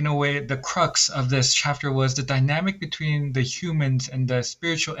was, in a way, the crux of this chapter was the dynamic between the humans and the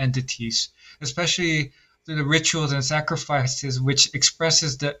spiritual entities, especially through the rituals and sacrifices, which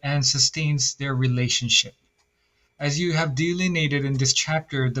expresses and sustains their relationship. As you have delineated in this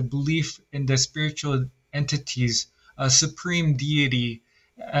chapter, the belief in the spiritual entities, a supreme deity,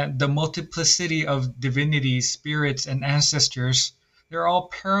 the multiplicity of divinities, spirits, and ancestors, they're all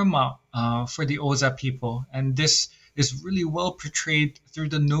paramount for the Oza people. And this is really well portrayed through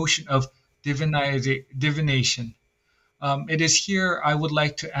the notion of divination. It is here I would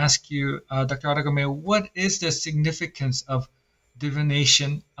like to ask you, Dr. Adogame, what is the significance of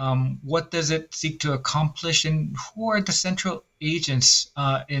divination? What does it seek to accomplish, and who are the central agents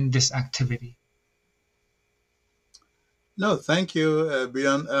in this activity? No, thank you,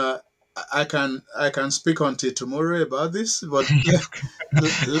 Bjorn. I can speak until tomorrow about this, but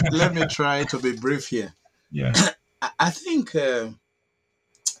let me try to be brief here. Yeah. I think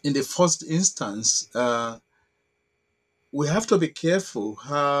in the first instance, we have to be careful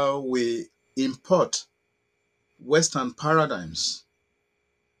how we import Western paradigms,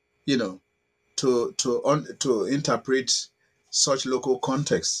 to interpret such local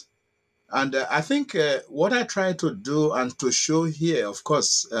contexts. And I think what I try to do and to show here, of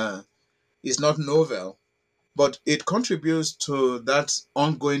course, is not novel, but it contributes to that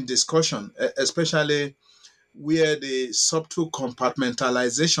ongoing discussion, especially where the subtle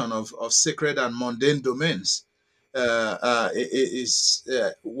compartmentalization of sacred and mundane domains is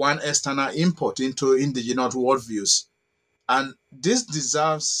one external import into indigenous worldviews. And this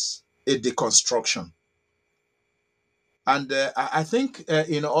deserves a deconstruction. And I think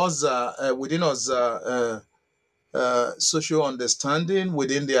in us, within us, social understanding,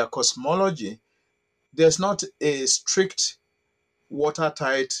 within their cosmology, there's not a strict,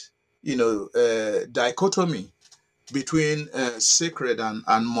 watertight, dichotomy between sacred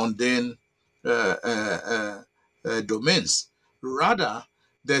and mundane domains. Rather,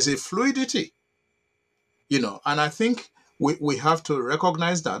 there's a fluidity, and I think we have to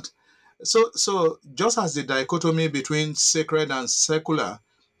recognize that. So just as the dichotomy between sacred and secular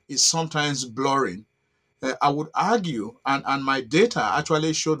is sometimes blurring, I would argue, and my data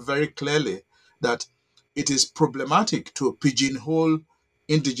actually showed very clearly, that it is problematic to pigeonhole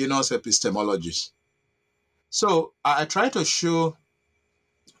indigenous epistemologies. So I try to show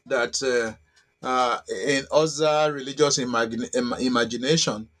that in other religious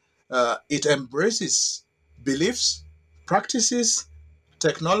imagination, it embraces beliefs, practices,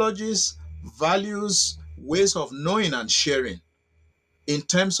 technologies, values, ways of knowing and sharing, in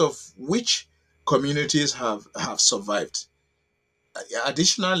terms of which communities have survived.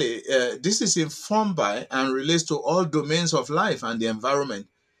 Additionally, this is informed by and relates to all domains of life and the environment,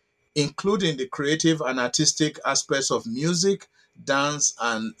 including the creative and artistic aspects of music, dance,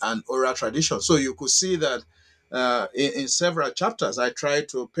 and oral tradition. So you could see that in several chapters, I try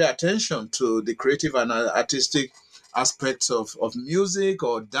to pay attention to the creative and artistic aspects of music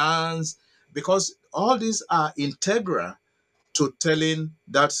or dance, because all these are integral to telling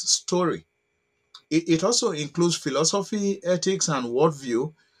that story. It also includes philosophy, ethics, and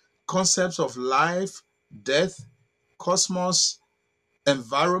worldview, concepts of life, death, cosmos,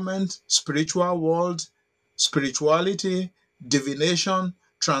 environment, spiritual world, spirituality, divination,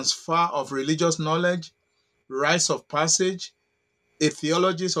 transfer of religious knowledge, rites of passage,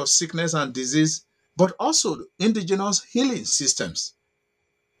 etiologies of sickness and disease, but also indigenous healing systems.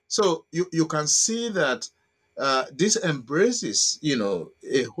 So you can see that this embraces,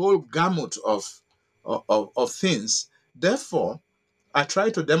 a whole gamut of things. Therefore, I try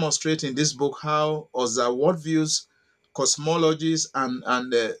to demonstrate in this book how other worldviews, cosmologies,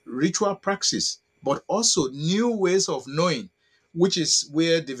 and ritual praxis, but also new ways of knowing, which is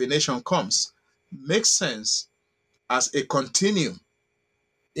where divination comes, makes sense as a continuum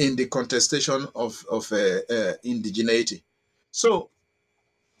in the contestation of indigeneity. So,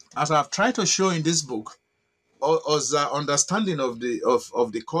 as I've tried to show in this book, Other understanding of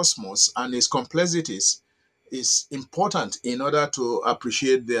the cosmos and its complexities is important in order to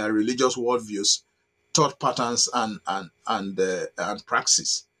appreciate their religious worldviews, thought patterns, and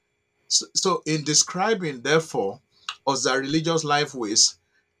praxis. So in describing, therefore, other religious life ways,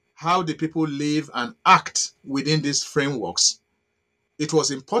 how the people live and act within these frameworks, it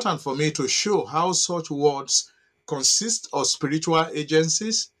was important for me to show how such worlds consist of spiritual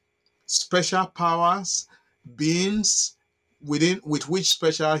agencies, special powers, beings with which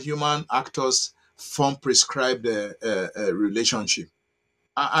special human actors form prescribed relationship.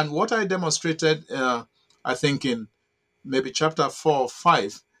 And what I demonstrated, I think in maybe chapter 4 or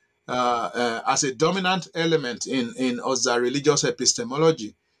 5, as a dominant element in other religious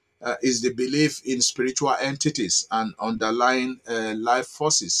epistemology, is the belief in spiritual entities and underlying life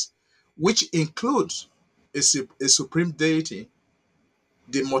forces, which include a supreme deity,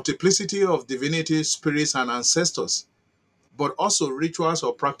 the multiplicity of divinity, spirits, and ancestors, but also rituals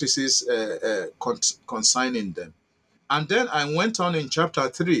or practices concerning them. And then I went on in chapter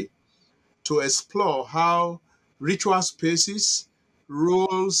 3 to explore how ritual spaces,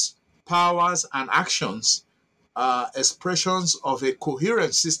 rules, powers, and actions are expressions of a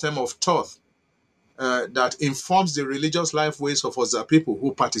coherent system of thought that informs the religious life ways of other people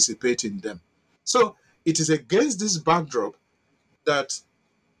who participate in them. So it is against this backdrop that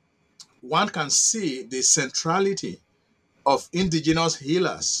one can see the centrality of indigenous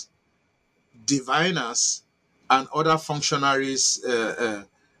healers, diviners, and other functionaries, and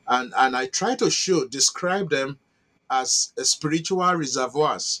I try to describe them as spiritual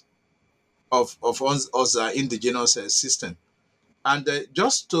reservoirs of other indigenous system. And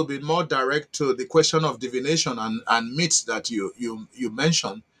just to be more direct to the question of divination and myths that you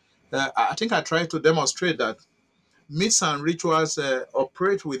mentioned, I think I try to demonstrate that myths and rituals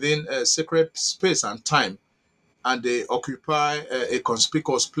operate within a sacred space and time, and they occupy a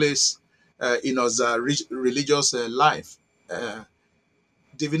conspicuous place in our religious life. Uh,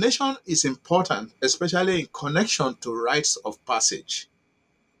 Divination is important, especially in connection to rites of passage,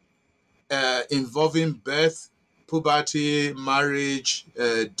 involving birth, puberty, marriage,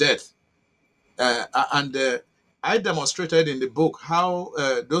 death. And I demonstrated in the book how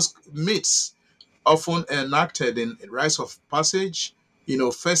those myths often enacted in rites of passage,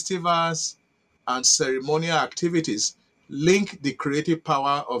 festivals, and ceremonial activities link the creative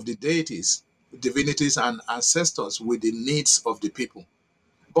power of the deities, divinities, and ancestors with the needs of the people.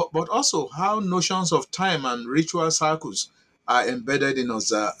 But also how notions of time and ritual cycles are embedded in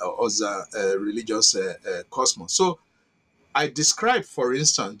other religious cosmos. So I described, for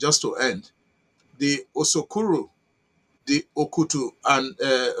instance, just to end, the Osokuru, the Okutu, and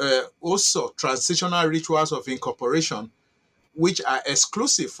also transitional rituals of incorporation, which are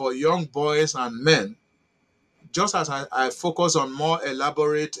exclusive for young boys and men, just as I focus on more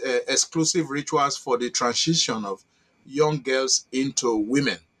elaborate, exclusive rituals for the transition of young girls into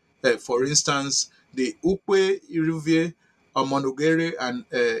women. For instance, the Ukwe Iruvie Omonugere and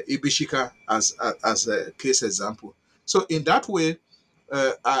Ibishika as a case example. So in that way,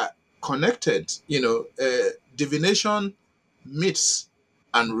 are connected, divination, myths,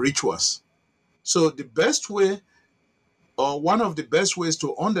 and rituals. So the best way, or one of the best ways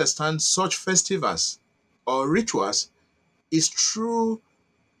to understand such festivals or rituals is through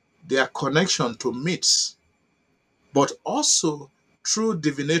their connection to myths, but also through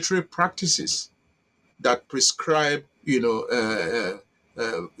divinatory practices that prescribe, ritual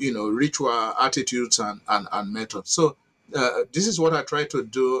attitudes and methods. So this is what I try to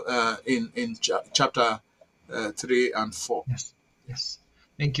do in chapter 3 and 4. Yes, yes.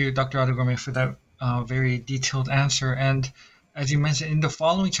 Thank you, Dr. Adegome, for that very detailed answer. And as you mentioned, in the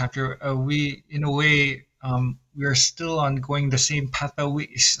following chapter, we, in a way, we are still on going the same path, but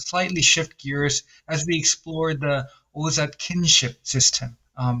we slightly shift gears as we explore the Ozat kinship system.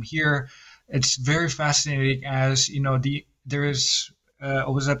 Here, it's very fascinating as, there is,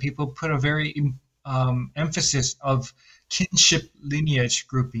 Ozat people put a very emphasis of kinship lineage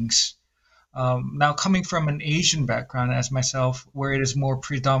groupings. Now, coming from an Asian background as myself, where it is more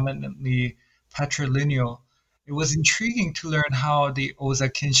predominantly patrilineal, it was intriguing to learn how the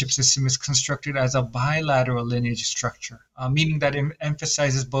Oza kinship system is constructed as a bilateral lineage structure, meaning that it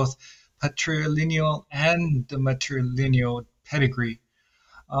emphasizes both patrilineal and the matrilineal pedigree.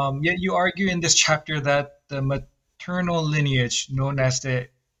 Yet you argue in this chapter that the maternal lineage, known as the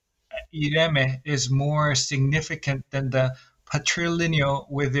Ireme, is more significant than the patrilineal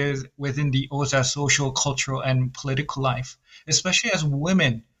within the Oza social, cultural, and political life, especially as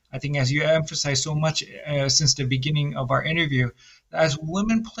women. I think, as you emphasized so much since the beginning of our interview, as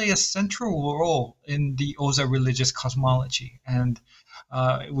women play a central role in the Oza religious cosmology and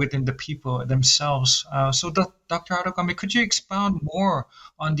within the people themselves. Dr. Adegome, could you expound more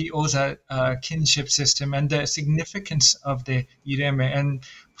on the Oza kinship system and the significance of the Ireme? And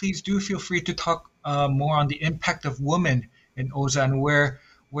please do feel free to talk more on the impact of women in Oza and where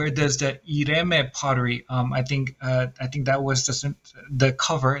does the Ireme pottery? I think that was the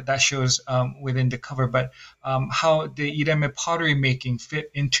cover that shows within the cover, but how the Ireme pottery making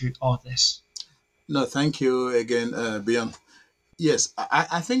fit into all this? No, thank you again, Bjorn. Yes,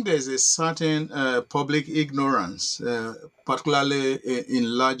 I think there's a certain public ignorance, particularly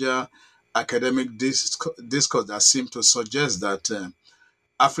in larger academic discourse that seem to suggest that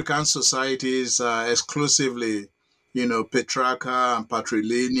African societies are exclusively, patriarchal and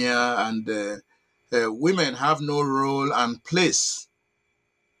patrilineal, and women have no role and place.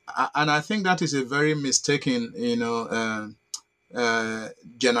 And I think that is a very mistaken,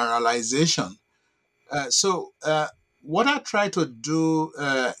 generalization. What I try to do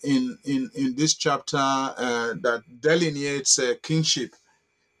in this chapter that delineates a kinship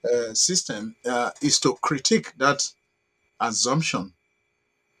system is to critique that assumption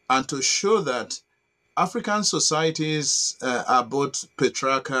and to show that African societies are both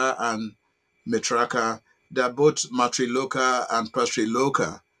patriarchal and matriarchal. They are both matrilocal and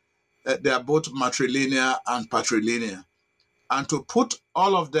patrilocal. They are both matrilineal and patrilineal. And to put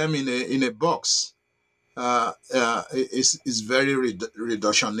all of them in a box is very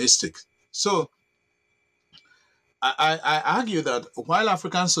reductionistic. So I argue that while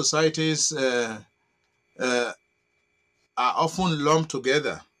African societies are often lumped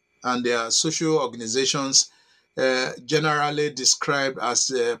together and their social organizations generally described as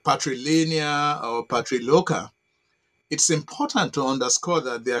patrilineal or patrilocal, it's important to underscore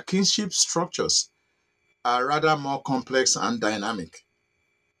that their kinship structures are rather more complex and dynamic.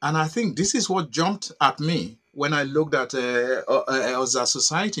 And I think this is what jumped at me when I looked at Oza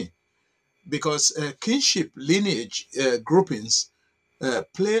society, because kinship lineage groupings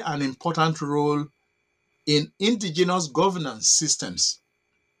play an important role in indigenous governance systems,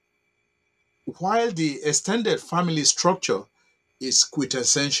 while the extended family structure is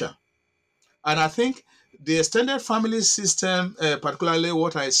quintessential. And I think the extended family system, particularly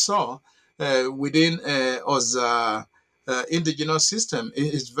what I saw within Oza indigenous system,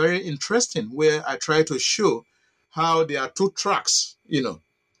 is very interesting, where I try to show how there are two tracks, the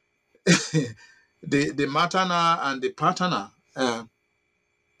maternal and the paternal.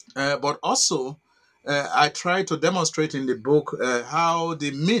 But also, I try to demonstrate in the book how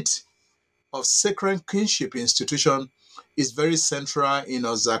the myth of sacred kinship institution is very central in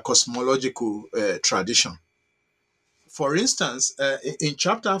our cosmological tradition. For instance, in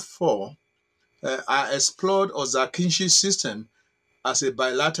chapter 4, I explored our kinship system as a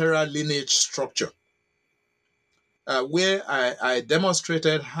bilateral lineage structure, where I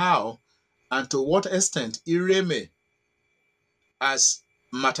demonstrated how and to what extent Ireme as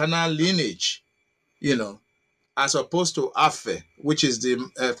maternal lineage, as opposed to Afe, which is the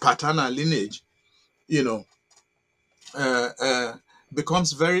paternal lineage, you know,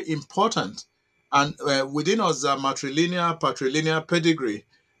 becomes very important. And within us, the matrilineal, patrilineal pedigree,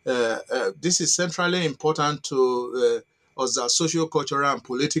 this is centrally important to us, the socio-cultural and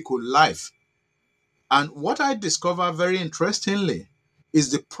political life. And what I discover very interestingly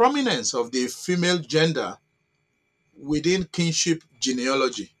is the prominence of the female gender within kinship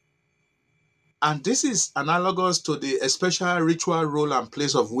genealogy. And this is analogous to the special ritual role and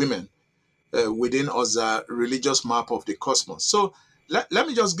place of women within the religious map of the cosmos. So let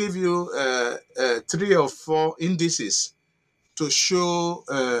me just give you 3 or 4 indices to show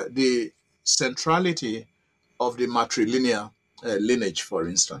the centrality of the matrilineal lineage, for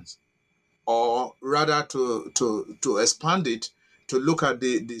instance, or rather to expand it, to look at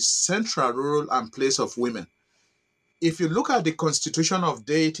the central role and place of women. If you look at the constitution of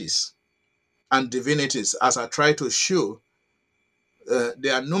deities and divinities, as I try to show,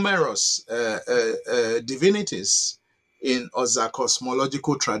 there are numerous divinities in Oza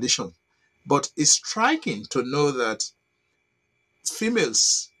cosmological tradition. But it's striking to know that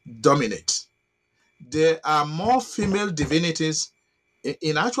females dominate. There are more female divinities.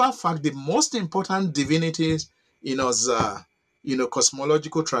 In actual fact, the most important divinities in Oza,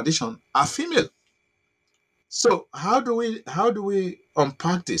 cosmological tradition are female. So how do we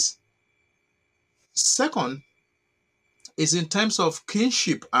unpack this? Second is in terms of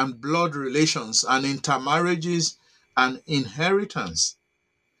kinship and blood relations and intermarriages and inheritance.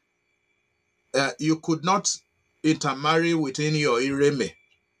 You could not intermarry within your Ireme,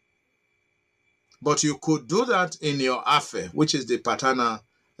 but you could do that in your Afe, which is the paternal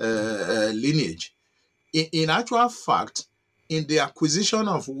lineage. In actual fact, in the acquisition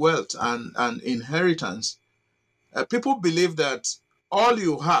of wealth and inheritance, people believe that all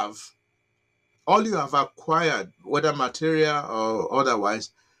you have acquired, whether material or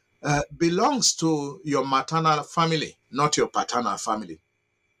otherwise, belongs to your maternal family, not your paternal family.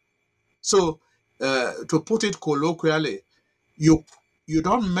 So, to put it colloquially, you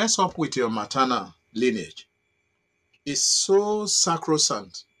don't mess up with your maternal lineage. It's so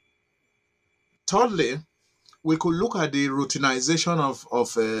sacrosanct. Thirdly, we could look at the routinization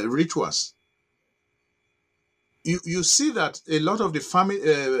of rituals. You see that a lot of the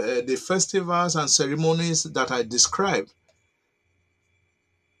festivals and ceremonies that I described,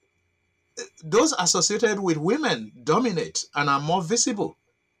 those associated with women dominate and are more visible.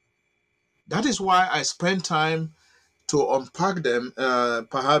 That is why I spend time to unpack them,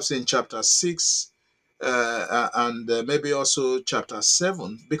 perhaps in chapter 6 and maybe also chapter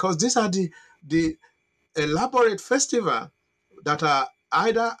 7, because these are the elaborate festivals that are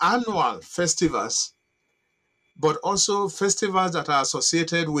either annual festivals, but also festivals that are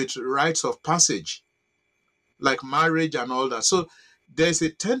associated with rites of passage, like marriage and all that. So there's a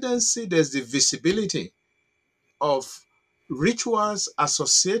tendency, there's the visibility of rituals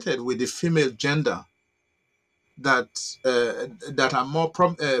associated with the female gender that are more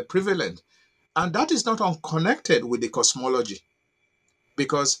prevalent. And that is not unconnected with the cosmology,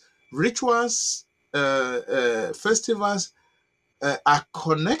 because rituals, festivals are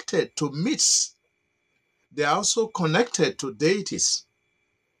connected to myths. They are also connected to deities,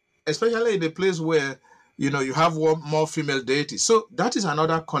 especially in a place where you have more female deities. So that is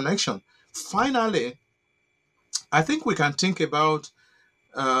another connection. Finally, I think we can think about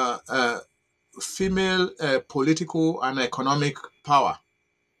female political and economic power.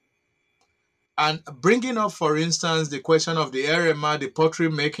 And bringing up, for instance, the question of the erema, the pottery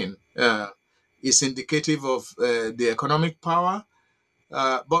making, is indicative of the economic power.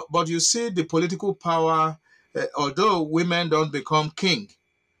 But you see the political power, although women don't become king,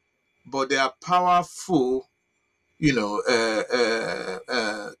 but they are powerful,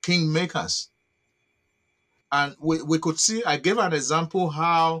 king makers. And we could see, I gave an example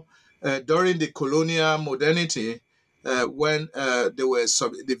how during the colonial modernity, when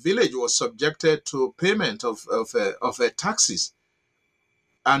the village was subjected to payment of taxes,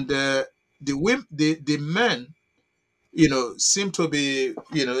 and the men, seem to be,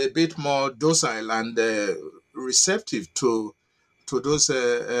 a bit more docile and receptive to those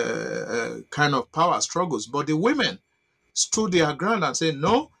kind of power struggles. But the women stood their ground and said,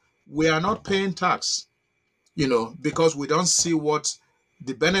 no, we are not paying tax, because we don't see what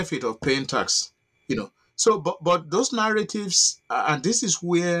the benefit of paying tax, So, but those narratives, and this is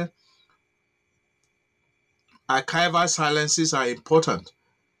where archival silences are important.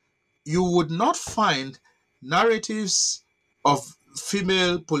 You would not find narratives of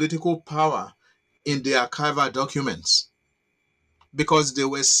female political power in the archival documents, because they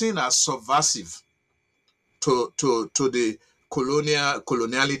were seen as subversive. to the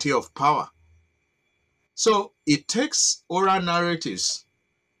coloniality of power. So it takes oral narratives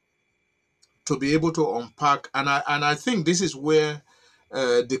to be able to unpack, and I think this is where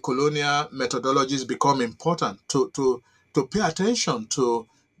the colonial methodologies become important to pay attention to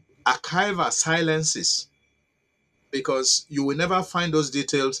archival silences, because you will never find those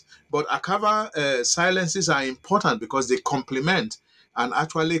details. But archival silences are important because they complement and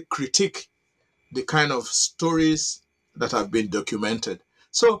actually critique the kind of stories that have been documented.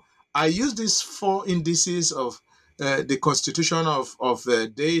 So I use these 4 indices of the constitution of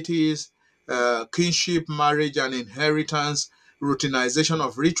deities, kinship, marriage and inheritance, routinization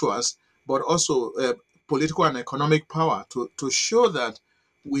of rituals, but also political and economic power to show that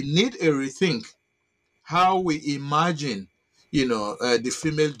we need a rethink how we imagine, the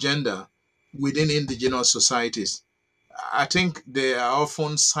female gender within indigenous societies. I think they are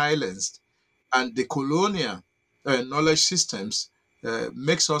often silenced, and the colonial knowledge systems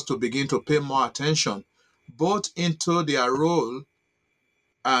makes us to begin to pay more attention both into their role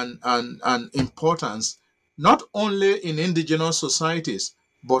and importance, not only in indigenous societies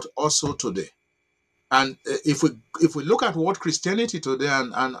but also today. And if we look at what Christianity today,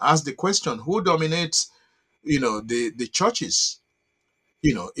 and ask the question, who dominates, the churches?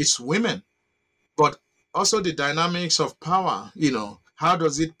 It's women. But also the dynamics of power, how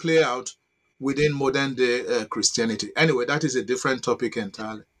does it play out within modern day Christianity? Anyway, that is a different topic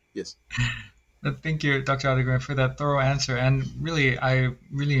entirely. Yes. Thank you, Dr. Adegran, for that thorough answer. And really, I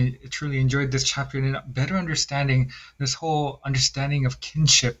really truly enjoyed this chapter in better understanding this whole understanding of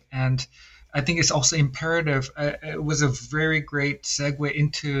kinship. And I think it's also imperative. It was a very great segue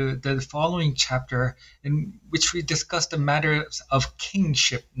into the following chapter, in which we discuss the matters of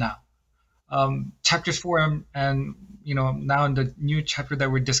kingship now. Chapters 4 and now in the new chapter that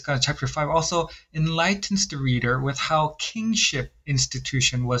we're discussing, chapter 5, also enlightens the reader with how kingship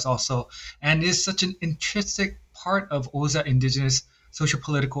institution was also and is such an intrinsic part of Oza indigenous social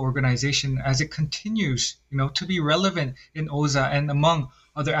political organization as it continues to be relevant in Oza and among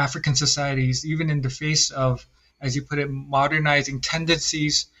other African societies, even in the face of, as you put it, modernizing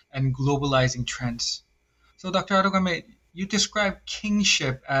tendencies and globalizing trends. So Dr. Adogame, you describe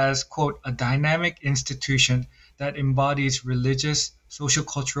kingship as, quote, a dynamic institution that embodies religious, social,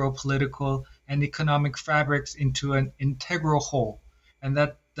 cultural, political, and economic fabrics into an integral whole, and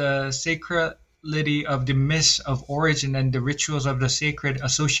that the sacrality of the myths of origin and the rituals of the sacred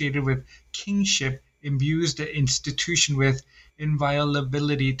associated with kingship imbues the institution with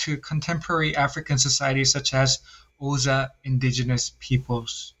inviolability to contemporary African societies such as Oza indigenous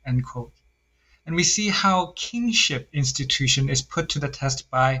peoples, end quote. And we see how kingship institution is put to the test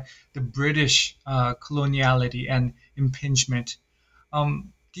by the British coloniality and impingement. Do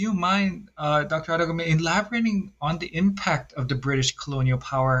you mind, Dr. Adogame, elaborating on the impact of the British colonial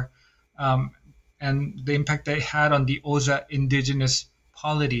power and the impact they had on the Oza indigenous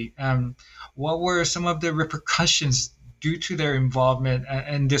polity? What were some of the repercussions due to their involvement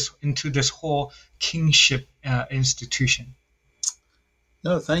into this whole kingship institution?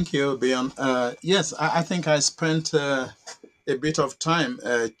 No, thank you, Beyond. Yes, I think I spent a bit of time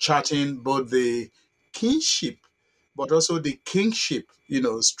chatting both the kinship, but also the kingship,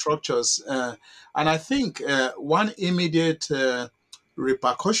 structures. And I think one immediate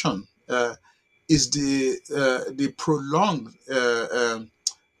repercussion is the prolonged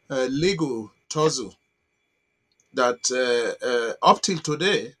legal tussle that up till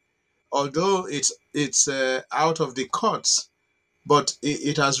today, although it's out of the courts, but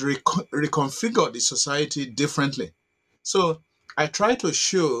it has reconfigured the society differently. So I try to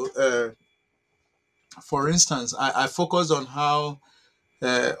show, for instance, I focus on how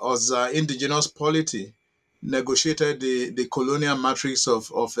Oza indigenous polity negotiated the colonial matrix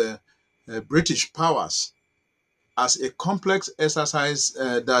of British powers as a complex exercise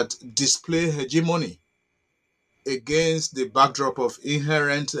that display hegemony against the backdrop of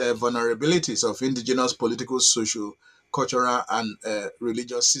inherent vulnerabilities of indigenous political, social, cultural, and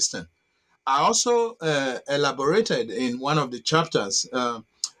religious system. I also elaborated in one of the chapters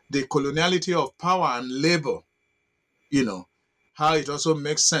the coloniality of power and labor, how it also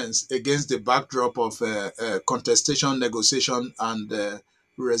makes sense against the backdrop of contestation, negotiation, and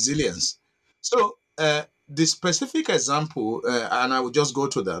resilience. So the specific example, and I will just go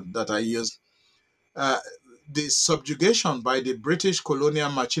to that I used, the subjugation by the British colonial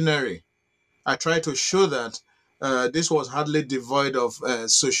machinery. I try to show that this was hardly devoid of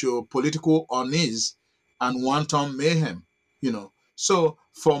socio-political unease and wanton mayhem. So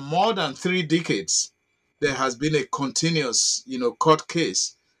for more than 3 decades, there has been a continuous, court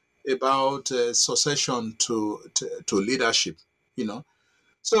case about succession to leadership, you know.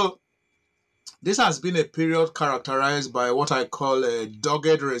 So this has been a period characterized by what I call a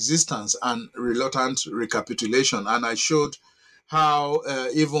dogged resistance and reluctant recapitulation. And I showed how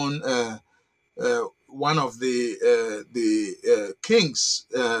even one of the kings,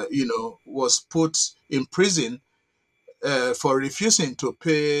 was put in prison for refusing to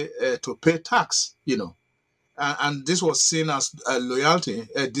pay tax, and this was seen as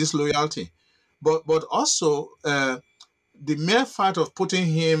disloyalty, but also the mere fact of putting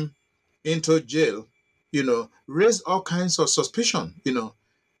him into jail, raised all kinds of suspicion,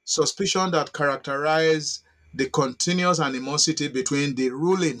 suspicion that characterized the continuous animosity between the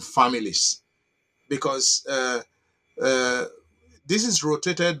ruling families, because uh, this is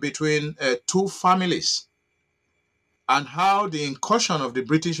rotated between two families, and how the incursion of the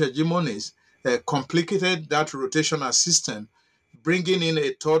British hegemonies complicated that rotational system, bringing in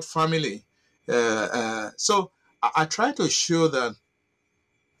a third family. So I try to show that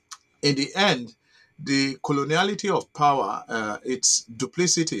in the end, the coloniality of power, its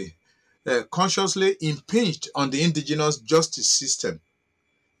duplicity, consciously impinged on the indigenous justice system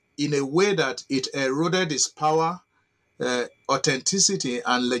in a way that it eroded its power, authenticity,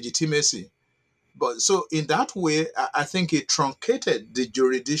 and legitimacy. But so in that way, I think it truncated the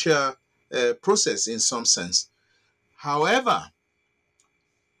judicial process in some sense. However,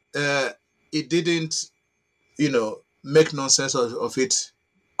 it didn't, make nonsense of it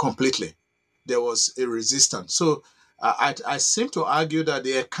completely. There was a resistance. So I seem to argue that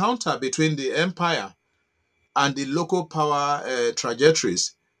the encounter between the empire and the local power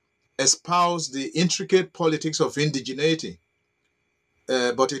trajectories espoused the intricate politics of indigeneity,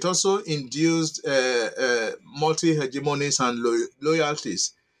 but it also induced multi-hegemonies and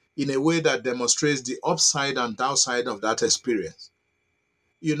loyalties in a way that demonstrates the upside and downside of that experience.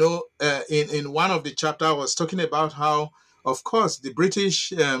 In one of the chapters, I was talking about how, of course, the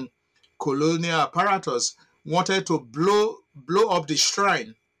British colonial apparatus wanted to blow up the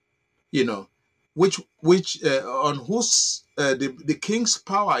shrine, you know, which on whose the king's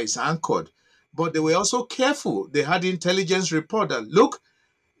power is anchored. But they were also careful. They had intelligence report that, look,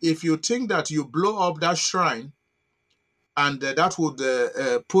 if you think that you blow up that shrine and that would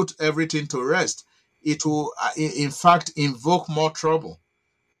put everything to rest, it will, in fact, invoke more trouble.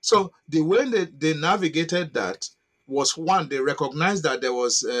 So the way they navigated that was, one, they recognized that there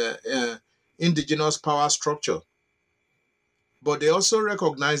was indigenous power structure, but they also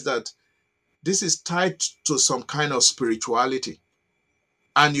recognized that this is tied to some kind of spirituality,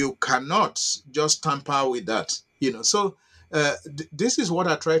 and you cannot just tamper with that. So this is what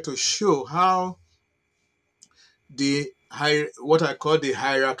I try to show, how what I call the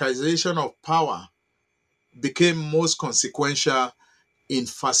hierarchization of power became most consequential in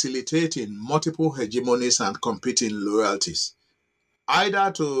facilitating multiple hegemonies and competing loyalties,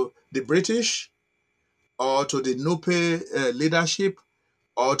 either to the British or to the Nupe leadership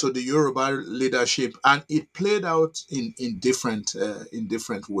or to the Yoruba leadership, and it played out in different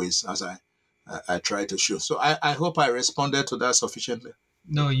ways, as I try to show. So I hope I responded to that sufficiently.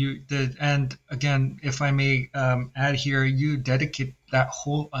 No, you did. And again, if I may add here, you dedicate that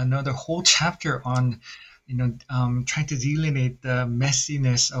another whole chapter on, trying to delineate the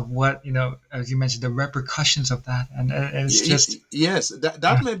messiness of what, as you mentioned, the repercussions of that. And it's just. Yes,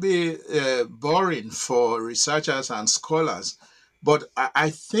 that may be boring for researchers and scholars, but I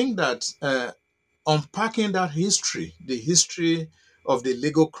think that unpacking that history, the history of the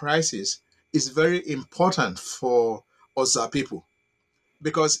legal crisis, is very important for Oza people,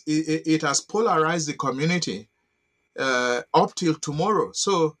 because it has polarized the community up till tomorrow.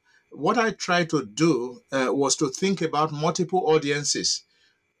 So what I tried to do was to think about multiple audiences.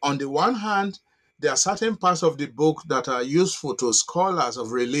 On the one hand, there are certain parts of the book that are useful to scholars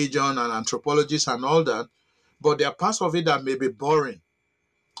of religion and anthropologists and all that, but there are parts of it that may be boring.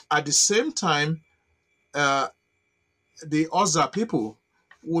 At the same time, the Oza people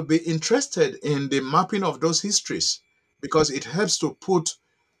would be interested in the mapping of those histories, because it helps to put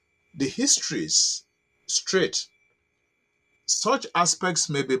the histories straight. Such aspects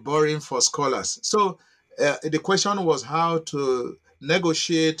may be boring for scholars. So the question was how to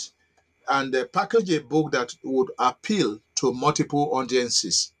negotiate and package a book that would appeal to multiple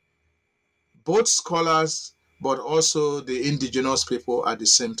audiences, both scholars, but also the indigenous people at the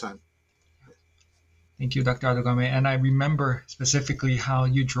same time. Thank you, Dr. Adogame. And I remember specifically how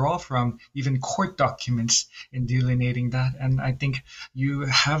you draw from even court documents in delineating that. And I think you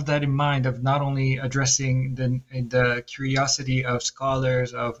have that in mind of not only addressing the curiosity of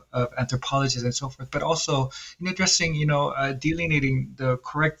scholars, of anthropologists and so forth, but also in addressing, delineating the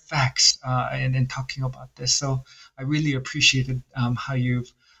correct facts and talking about this. So I really appreciated how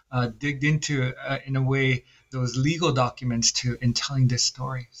you've digged into, in a way, those legal documents in telling this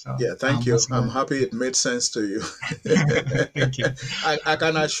story. So Yeah, thank you. I'm happy it made sense to you. Thank you. I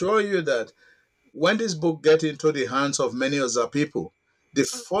can assure you that when this book gets into the hands of many other people, the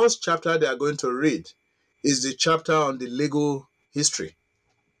first chapter they are going to read is the chapter on the legal history.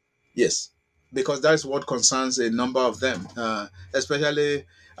 Yes, because that's what concerns a number of them, especially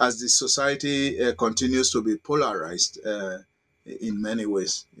as the society continues to be polarized in many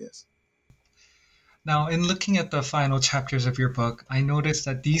ways. Yes. Now, in looking at the final chapters of your book, I noticed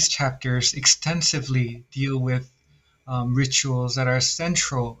that these chapters extensively deal with rituals that are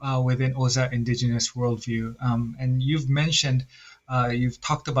central within Oza indigenous worldview. And you've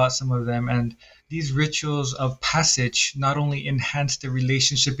talked about some of them, and these rituals of passage not only enhance the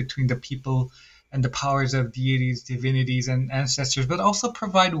relationship between the people and the powers of deities, divinities, and ancestors, but also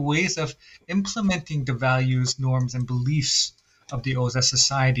provide ways of implementing the values, norms, and beliefs of the Oza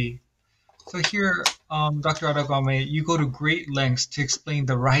society. So here, Dr. Adogame, you go to great lengths to explain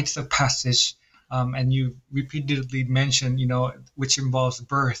the rites of passage, and you repeatedly mention, which involves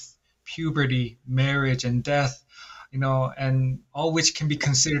birth, puberty, marriage, and death, and all which can be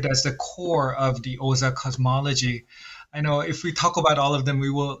considered as the core of the Oza cosmology. I know if we talk about all of them, we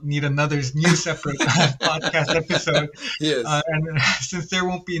will need another new separate podcast episode. Yes. And since there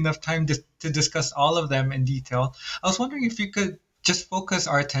won't be enough time to discuss all of them in detail, I was wondering if you could just focus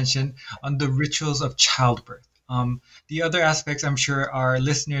our attention on the rituals of childbirth. The other aspects, I'm sure our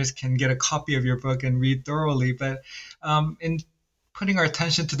listeners can get a copy of your book and read thoroughly, but in putting our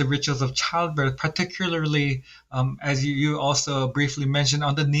attention to the rituals of childbirth, particularly as you also briefly mentioned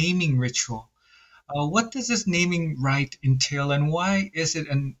on the naming ritual. What does this naming rite entail, and why is it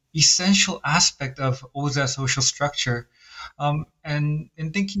an essential aspect of Oza social structure? And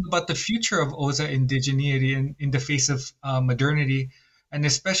in thinking about the future of Oza indigeneity in the face of modernity, and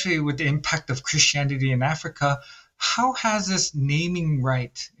especially with the impact of Christianity in Africa, how has this naming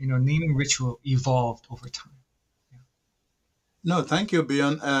rite, naming ritual evolved over time? No, thank you,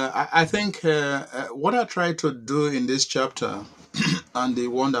 Bjorn. I think what I tried to do in this chapter and the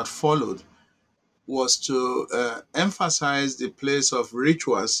one that followed was to emphasize the place of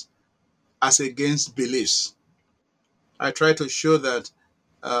rituals as against beliefs. I tried to show that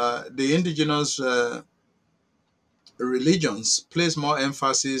the indigenous religions place more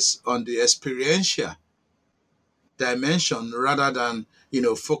emphasis on the experiential dimension rather than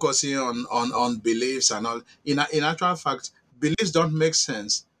focusing on beliefs and all. In actual fact, beliefs don't make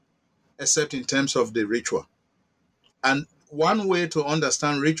sense except in terms of the ritual. And one way to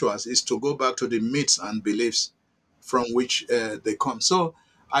understand rituals is to go back to the myths and beliefs from which they come. So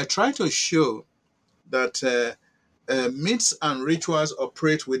I try to show that myths and rituals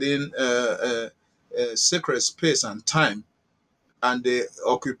operate within sacred space and time, and they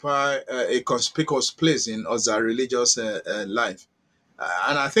occupy a conspicuous place in Oza religious life.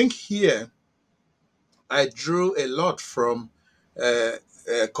 And I think here I drew a lot from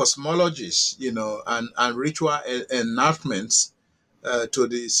cosmologies, and ritual enactments to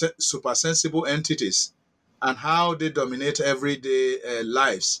the supersensible entities and how they dominate everyday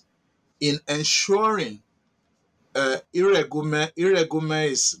lives in ensuring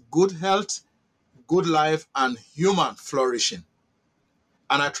Iregume is good health, good life, and human flourishing.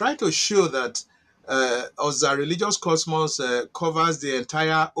 And I try to show that Oza religious cosmos covers the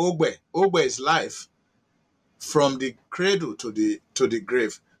entire Ogbe. Ogbe is life from the cradle to the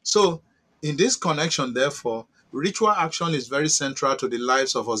grave. So in this connection, therefore, ritual action is very central to the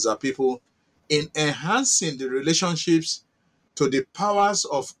lives of Oza people in enhancing the relationships to the powers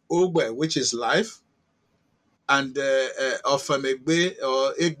of Ogbe, which is life, and of Megbe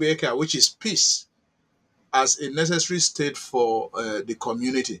or Egbeka, which is peace, as a necessary state for the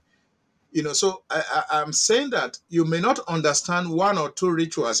community. So I'm saying that you may not understand one or two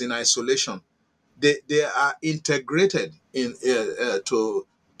rituals in isolation. They are integrated in to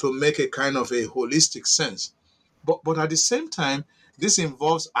make a kind of a holistic sense. But at the same time, this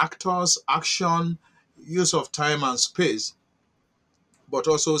involves actors, action, use of time and space, but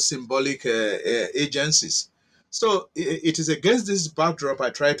also symbolic agencies. So it is against this backdrop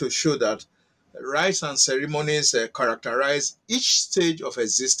I try to show that rites and ceremonies characterize each stage of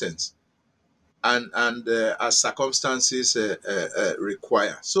existence and as circumstances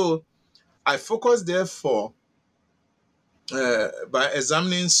require. So I focus, therefore, by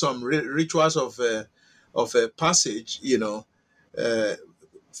examining some rituals of a passage, uh,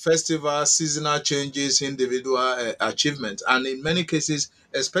 festival, seasonal changes, individual achievements, and in many cases,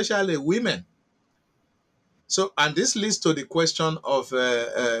 especially women. So, and this leads to the question of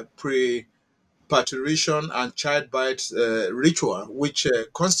pre-parturition and childbirth ritual, which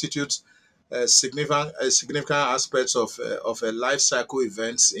constitutes significant aspects of a life cycle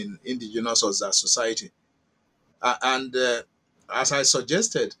events in indigenous Oza society. And as I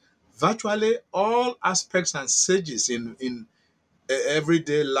suggested, virtually all aspects and stages in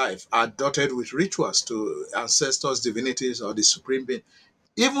everyday life are dotted with rituals to ancestors, divinities, or the supreme being,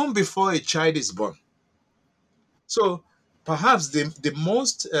 even before a child is born. So perhaps the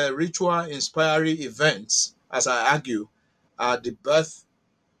most ritual inspiring events, as I argue, are the birth,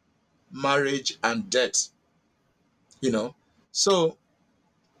 marriage, and death. So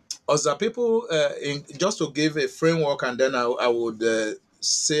as the people, just to give a framework, and then I would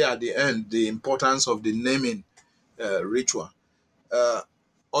say at the end the importance of the naming ritual.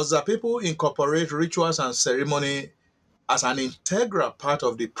 Oza people incorporate rituals and ceremony as an integral part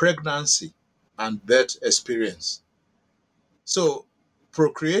of the pregnancy and birth experience. So,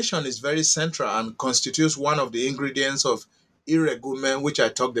 procreation is very central and constitutes one of the ingredients of iregumen, which I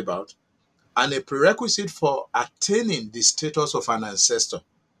talked about, and a prerequisite for attaining the status of an ancestor.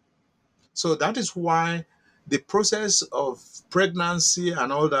 So, that is why the process of pregnancy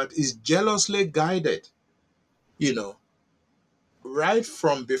and all that is jealously guided, right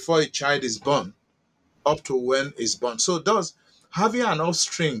from before a child is born up to when it's born. So, thus, having an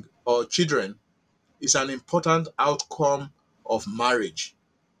offspring or children is an important outcome of marriage,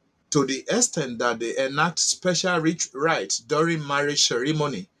 to the extent that they enact special rites during marriage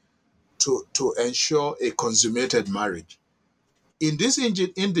ceremony to ensure a consummated marriage. In this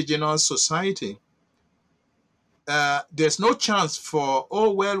indigenous society, there's no chance for, oh,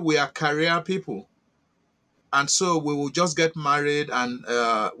 well, we are career people, and so we will just get married, and,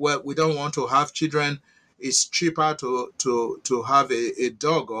 well, we don't want to have children. It's cheaper to have a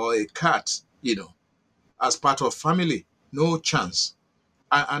dog or a cat, as part of family. No chance.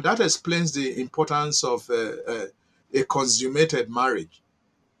 And that explains the importance of a consummated marriage.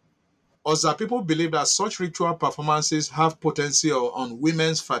 Oza people believe that such ritual performances have potency on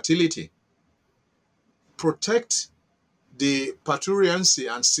women's fertility, protect the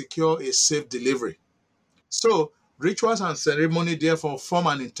parturiency, and secure a safe delivery. So, rituals and ceremony therefore form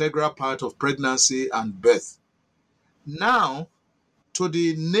an integral part of pregnancy and birth. Now, to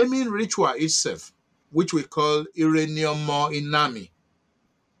the naming ritual itself, which we call Ireniomo Inami,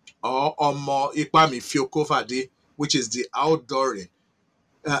 or Omo Ipami Fiokovade, which is the outdooring.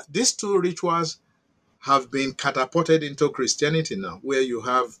 These two rituals have been catapulted into Christianity now, where you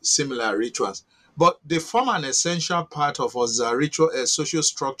have similar rituals. But they form an essential part of our ritual social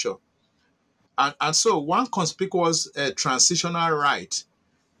structure. And so one conspicuous transitional rite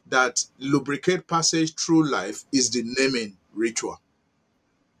that lubricate passage through life is the naming ritual.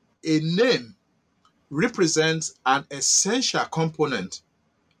 A name represents an essential component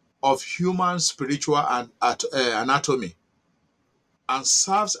of human spiritual anatomy and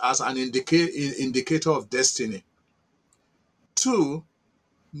serves as an indicator of destiny. 2,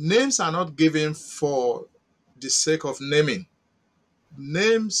 names are not given for the sake of naming.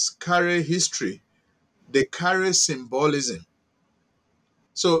 Names carry history. They carry symbolism.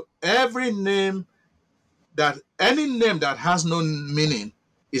 So any name that has no meaning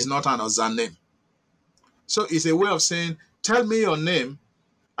is not an Oza name. So it's a way of saying, tell me your name,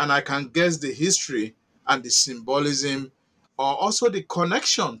 and I can guess the history and the symbolism, or also the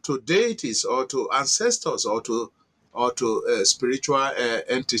connection to deities or to ancestors or to spiritual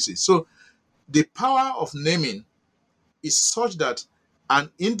entities. So the power of naming is such that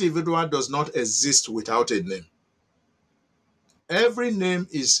an individual does not exist without a name. Every name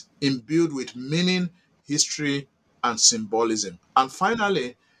is imbued with meaning, history, and symbolism. And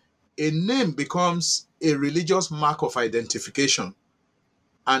finally, a name becomes a religious mark of identification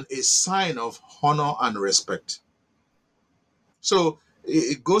and a sign of honor and respect. So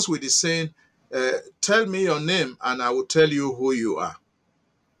it goes with the saying, tell me your name and I will tell you who you are.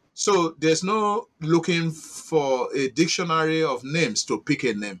 So there's no looking for a dictionary of names to pick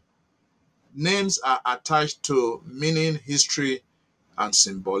a name. Names are attached to meaning, history, and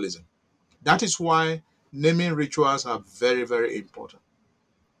symbolism. That is why naming rituals are very, very important.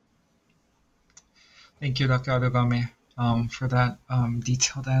 Thank you, Dr. Adogame, for that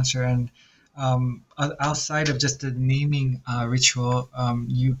detailed answer. And outside of just the naming ritual,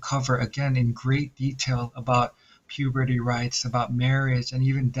 you cover again in great detail about puberty rights, about marriage, and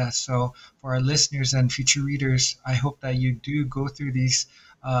even death. So, for our listeners and future readers, I hope that you do go through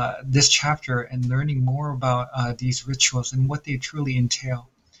this chapter and learning more about these rituals and what they truly entail.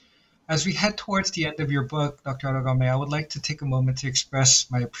 As we head towards the end of your book, Dr. Aragame, I would like to take a moment to express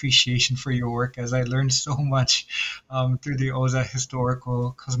my appreciation for your work, as I learned so much through the Oza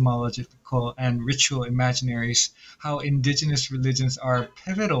historical, cosmological, and ritual imaginaries, how indigenous religions are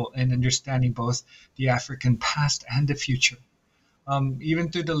pivotal in understanding both the African past and the future. Even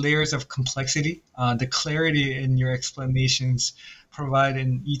through the layers of complexity, the clarity in your explanations provide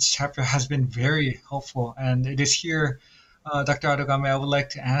in each chapter has been very helpful. And it is here, Dr. Adogame, I would like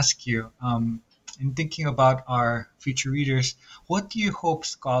to ask you, in thinking about our future readers, what do you hope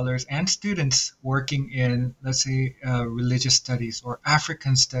scholars and students working in, let's say, religious studies or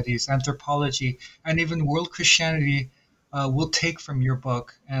African studies, anthropology, and even world Christianity will take from your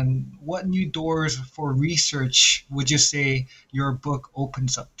book? And what new doors for research would you say your book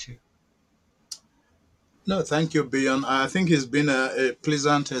opens up to? No, thank you, Bion. I think it's been a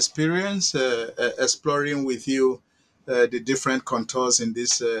pleasant experience exploring with you the different contours in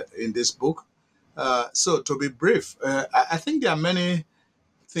this book. So, to be brief, I think there are many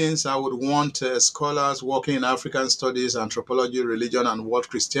things I would want scholars working in African studies, anthropology, religion, and world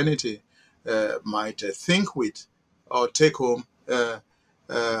Christianity might think with or take home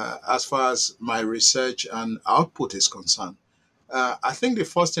as far as my research and output is concerned. I think the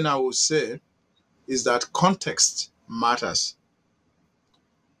first thing I would say is that context matters.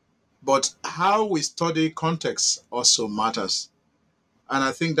 But how we study context also matters. And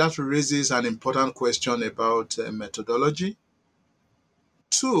I think that raises an important question about methodology.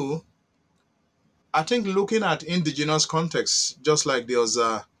 Two, I think looking at indigenous contexts, just like there was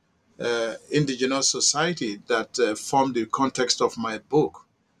a indigenous society that formed the context of my book,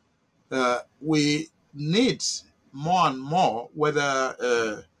 we need more and more,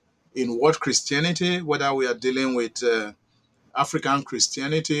 whether in world Christianity, whether we are dealing with African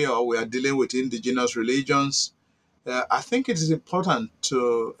Christianity or we are dealing with indigenous religions, I think it is important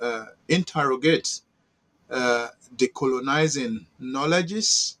to interrogate decolonizing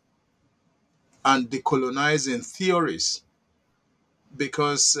knowledges and decolonizing theories,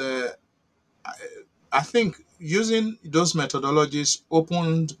 because I think using those methodologies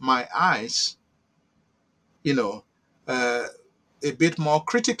opened my eyes, uh, a bit more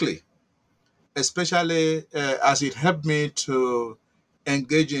critically, especially as it helped me to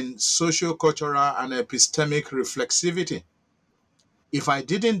engage in socio-cultural and epistemic reflexivity. If I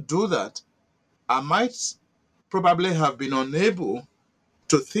didn't do that, I might probably have been unable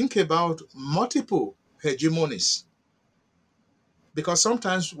to think about multiple hegemonies. Because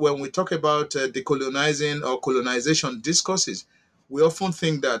sometimes when we talk about decolonizing or colonization discourses, we often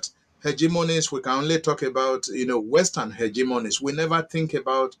think that hegemonies, we can only talk about, Western hegemonies. We never think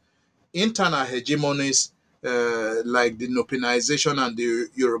about internal hegemonies like the Nopinization and the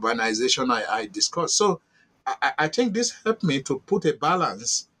Yorubanization I discussed. So I think this helped me to put a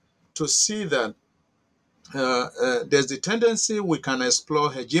balance to see that there's the tendency we can explore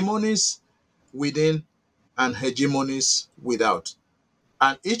hegemonies within and hegemonies without.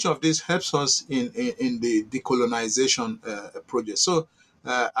 And each of these helps us in the decolonization project. So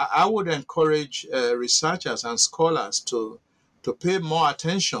I would encourage researchers and scholars to pay more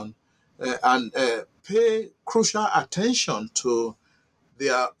attention and pay crucial attention to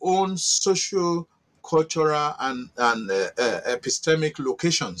their own social, cultural, and epistemic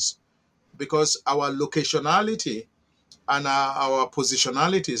locations, because our locationality and our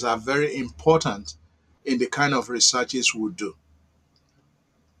positionalities are very important in the kind of researches we do.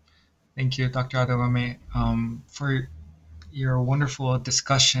 Thank you, Dr. Adewale, for your wonderful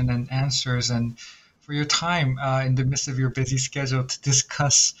discussion and answers, and for your time in the midst of your busy schedule to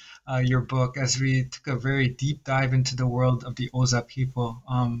discuss your book, as we took a very deep dive into the world of the Oza people.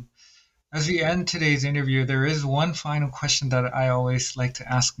 As we end today's interview, there is one final question that I always like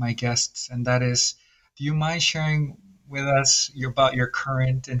to ask my guests, and that is, do you mind sharing with us about your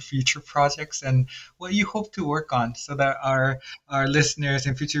current and future projects and what you hope to work on, so that our listeners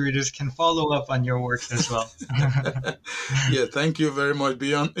and future readers can follow up on your work as well? Yeah, thank you very much,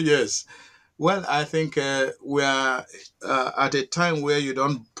 Beyond. Yes. Well, I think we are at a time where you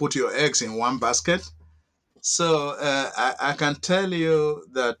don't put your eggs in one basket. So I can tell you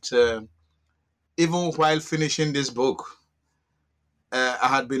that even while finishing this book, I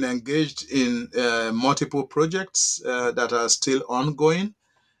had been engaged in multiple projects that are still ongoing.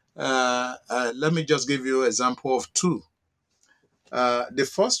 Let me just give you an example of two. The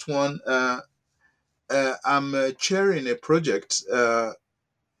first one, I'm chairing a project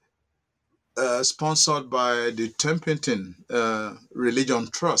sponsored by the Templeton Religion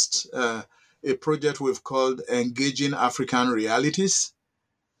Trust, a project we've called Engaging African Realities,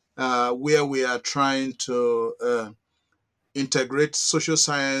 where we are trying to integrate social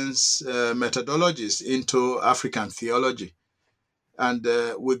science methodologies into African theology. And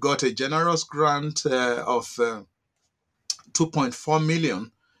we got a generous grant of 2.4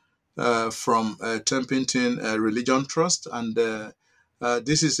 million from Templeton Religion Trust. And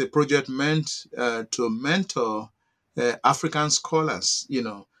this is a project meant to mentor African scholars,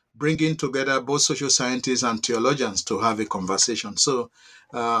 bringing together both social scientists and theologians to have a conversation. So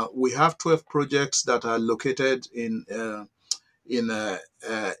we have 12 projects that are located in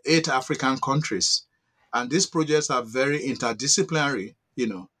 8 African countries. And these projects are very interdisciplinary,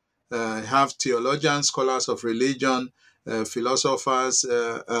 have theologians, scholars of religion, philosophers,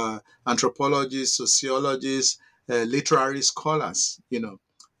 anthropologists, sociologists, literary scholars,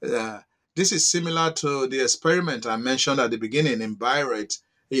 This is similar to the experiment I mentioned at the beginning in Bayreuth,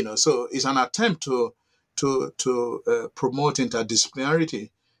 so it's an attempt to promote interdisciplinarity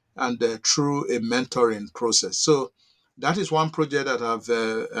and through a mentoring process. So that is one project that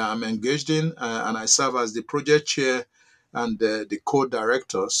I'm engaged in, and I serve as the project chair and the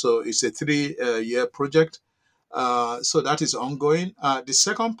co-director. So it's a 3-year project. So that is ongoing. The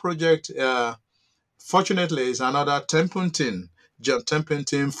second project, fortunately, is another John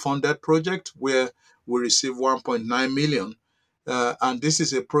Templeton funded project where we receive 1.9 million. And this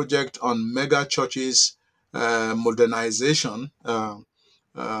is a project on mega churches modernization,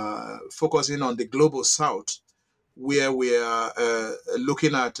 focusing on the global south, where we are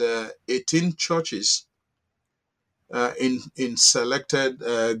looking at 18 churches in selected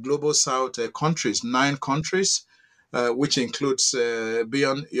global south countries, 9 countries, which includes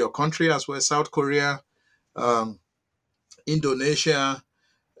beyond your country as well, South Korea, Indonesia,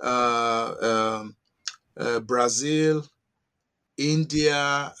 Brazil,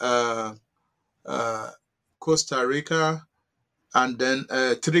 India, Costa Rica, and then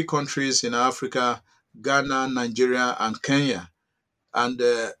 3 countries in Africa, Ghana, Nigeria, and Kenya. And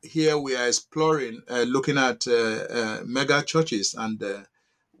here we are exploring, looking at mega churches and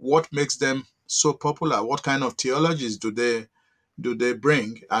what makes them so popular. What kind of theologies do they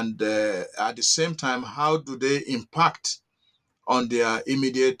bring? And at the same time, how do they impact on their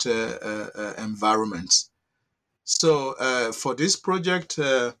immediate environments? So for this project,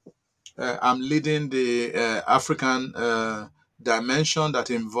 I'm leading the African dimension that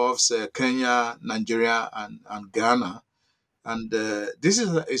involves Kenya, Nigeria, and Ghana. And this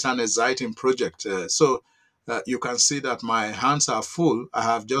is an exciting project. So you can see that my hands are full. I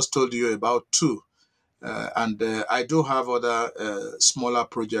have just told you about 2. And I do have other smaller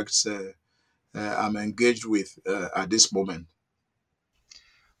projects I'm engaged with at this moment.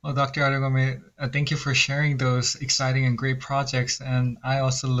 Well, Dr. Adogame, thank you for sharing those exciting and great projects. And I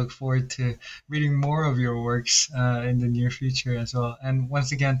also look forward to reading more of your works in the near future as well. And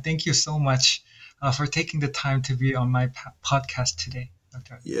once again, thank you so much for taking the time to be on my podcast today,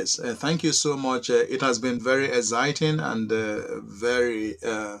 Dr. Adogame. Yes, thank you so much. It has been very exciting and very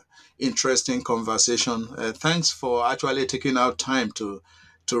interesting conversation. Thanks for actually taking out time to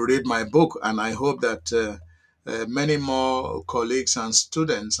read my book. And I hope that many more colleagues and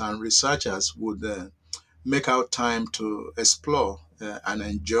students and researchers would make out time to explore and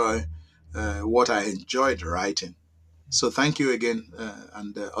enjoy what I enjoyed writing. So thank you again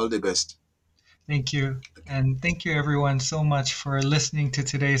and all the best. Thank you. And thank you everyone so much for listening to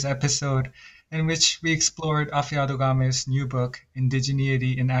today's episode in which we explored Afe Adogame's new book,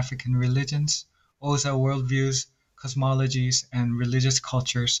 Indigeneity in African Religions, Oza Worldviews, Cosmologies, and Religious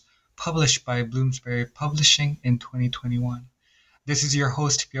Cultures, published by Bloomsbury Publishing in 2021. This is your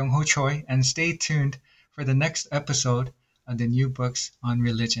host, Byung-Ho Choi, and stay tuned for the next episode of the New Books on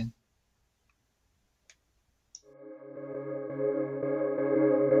Religion.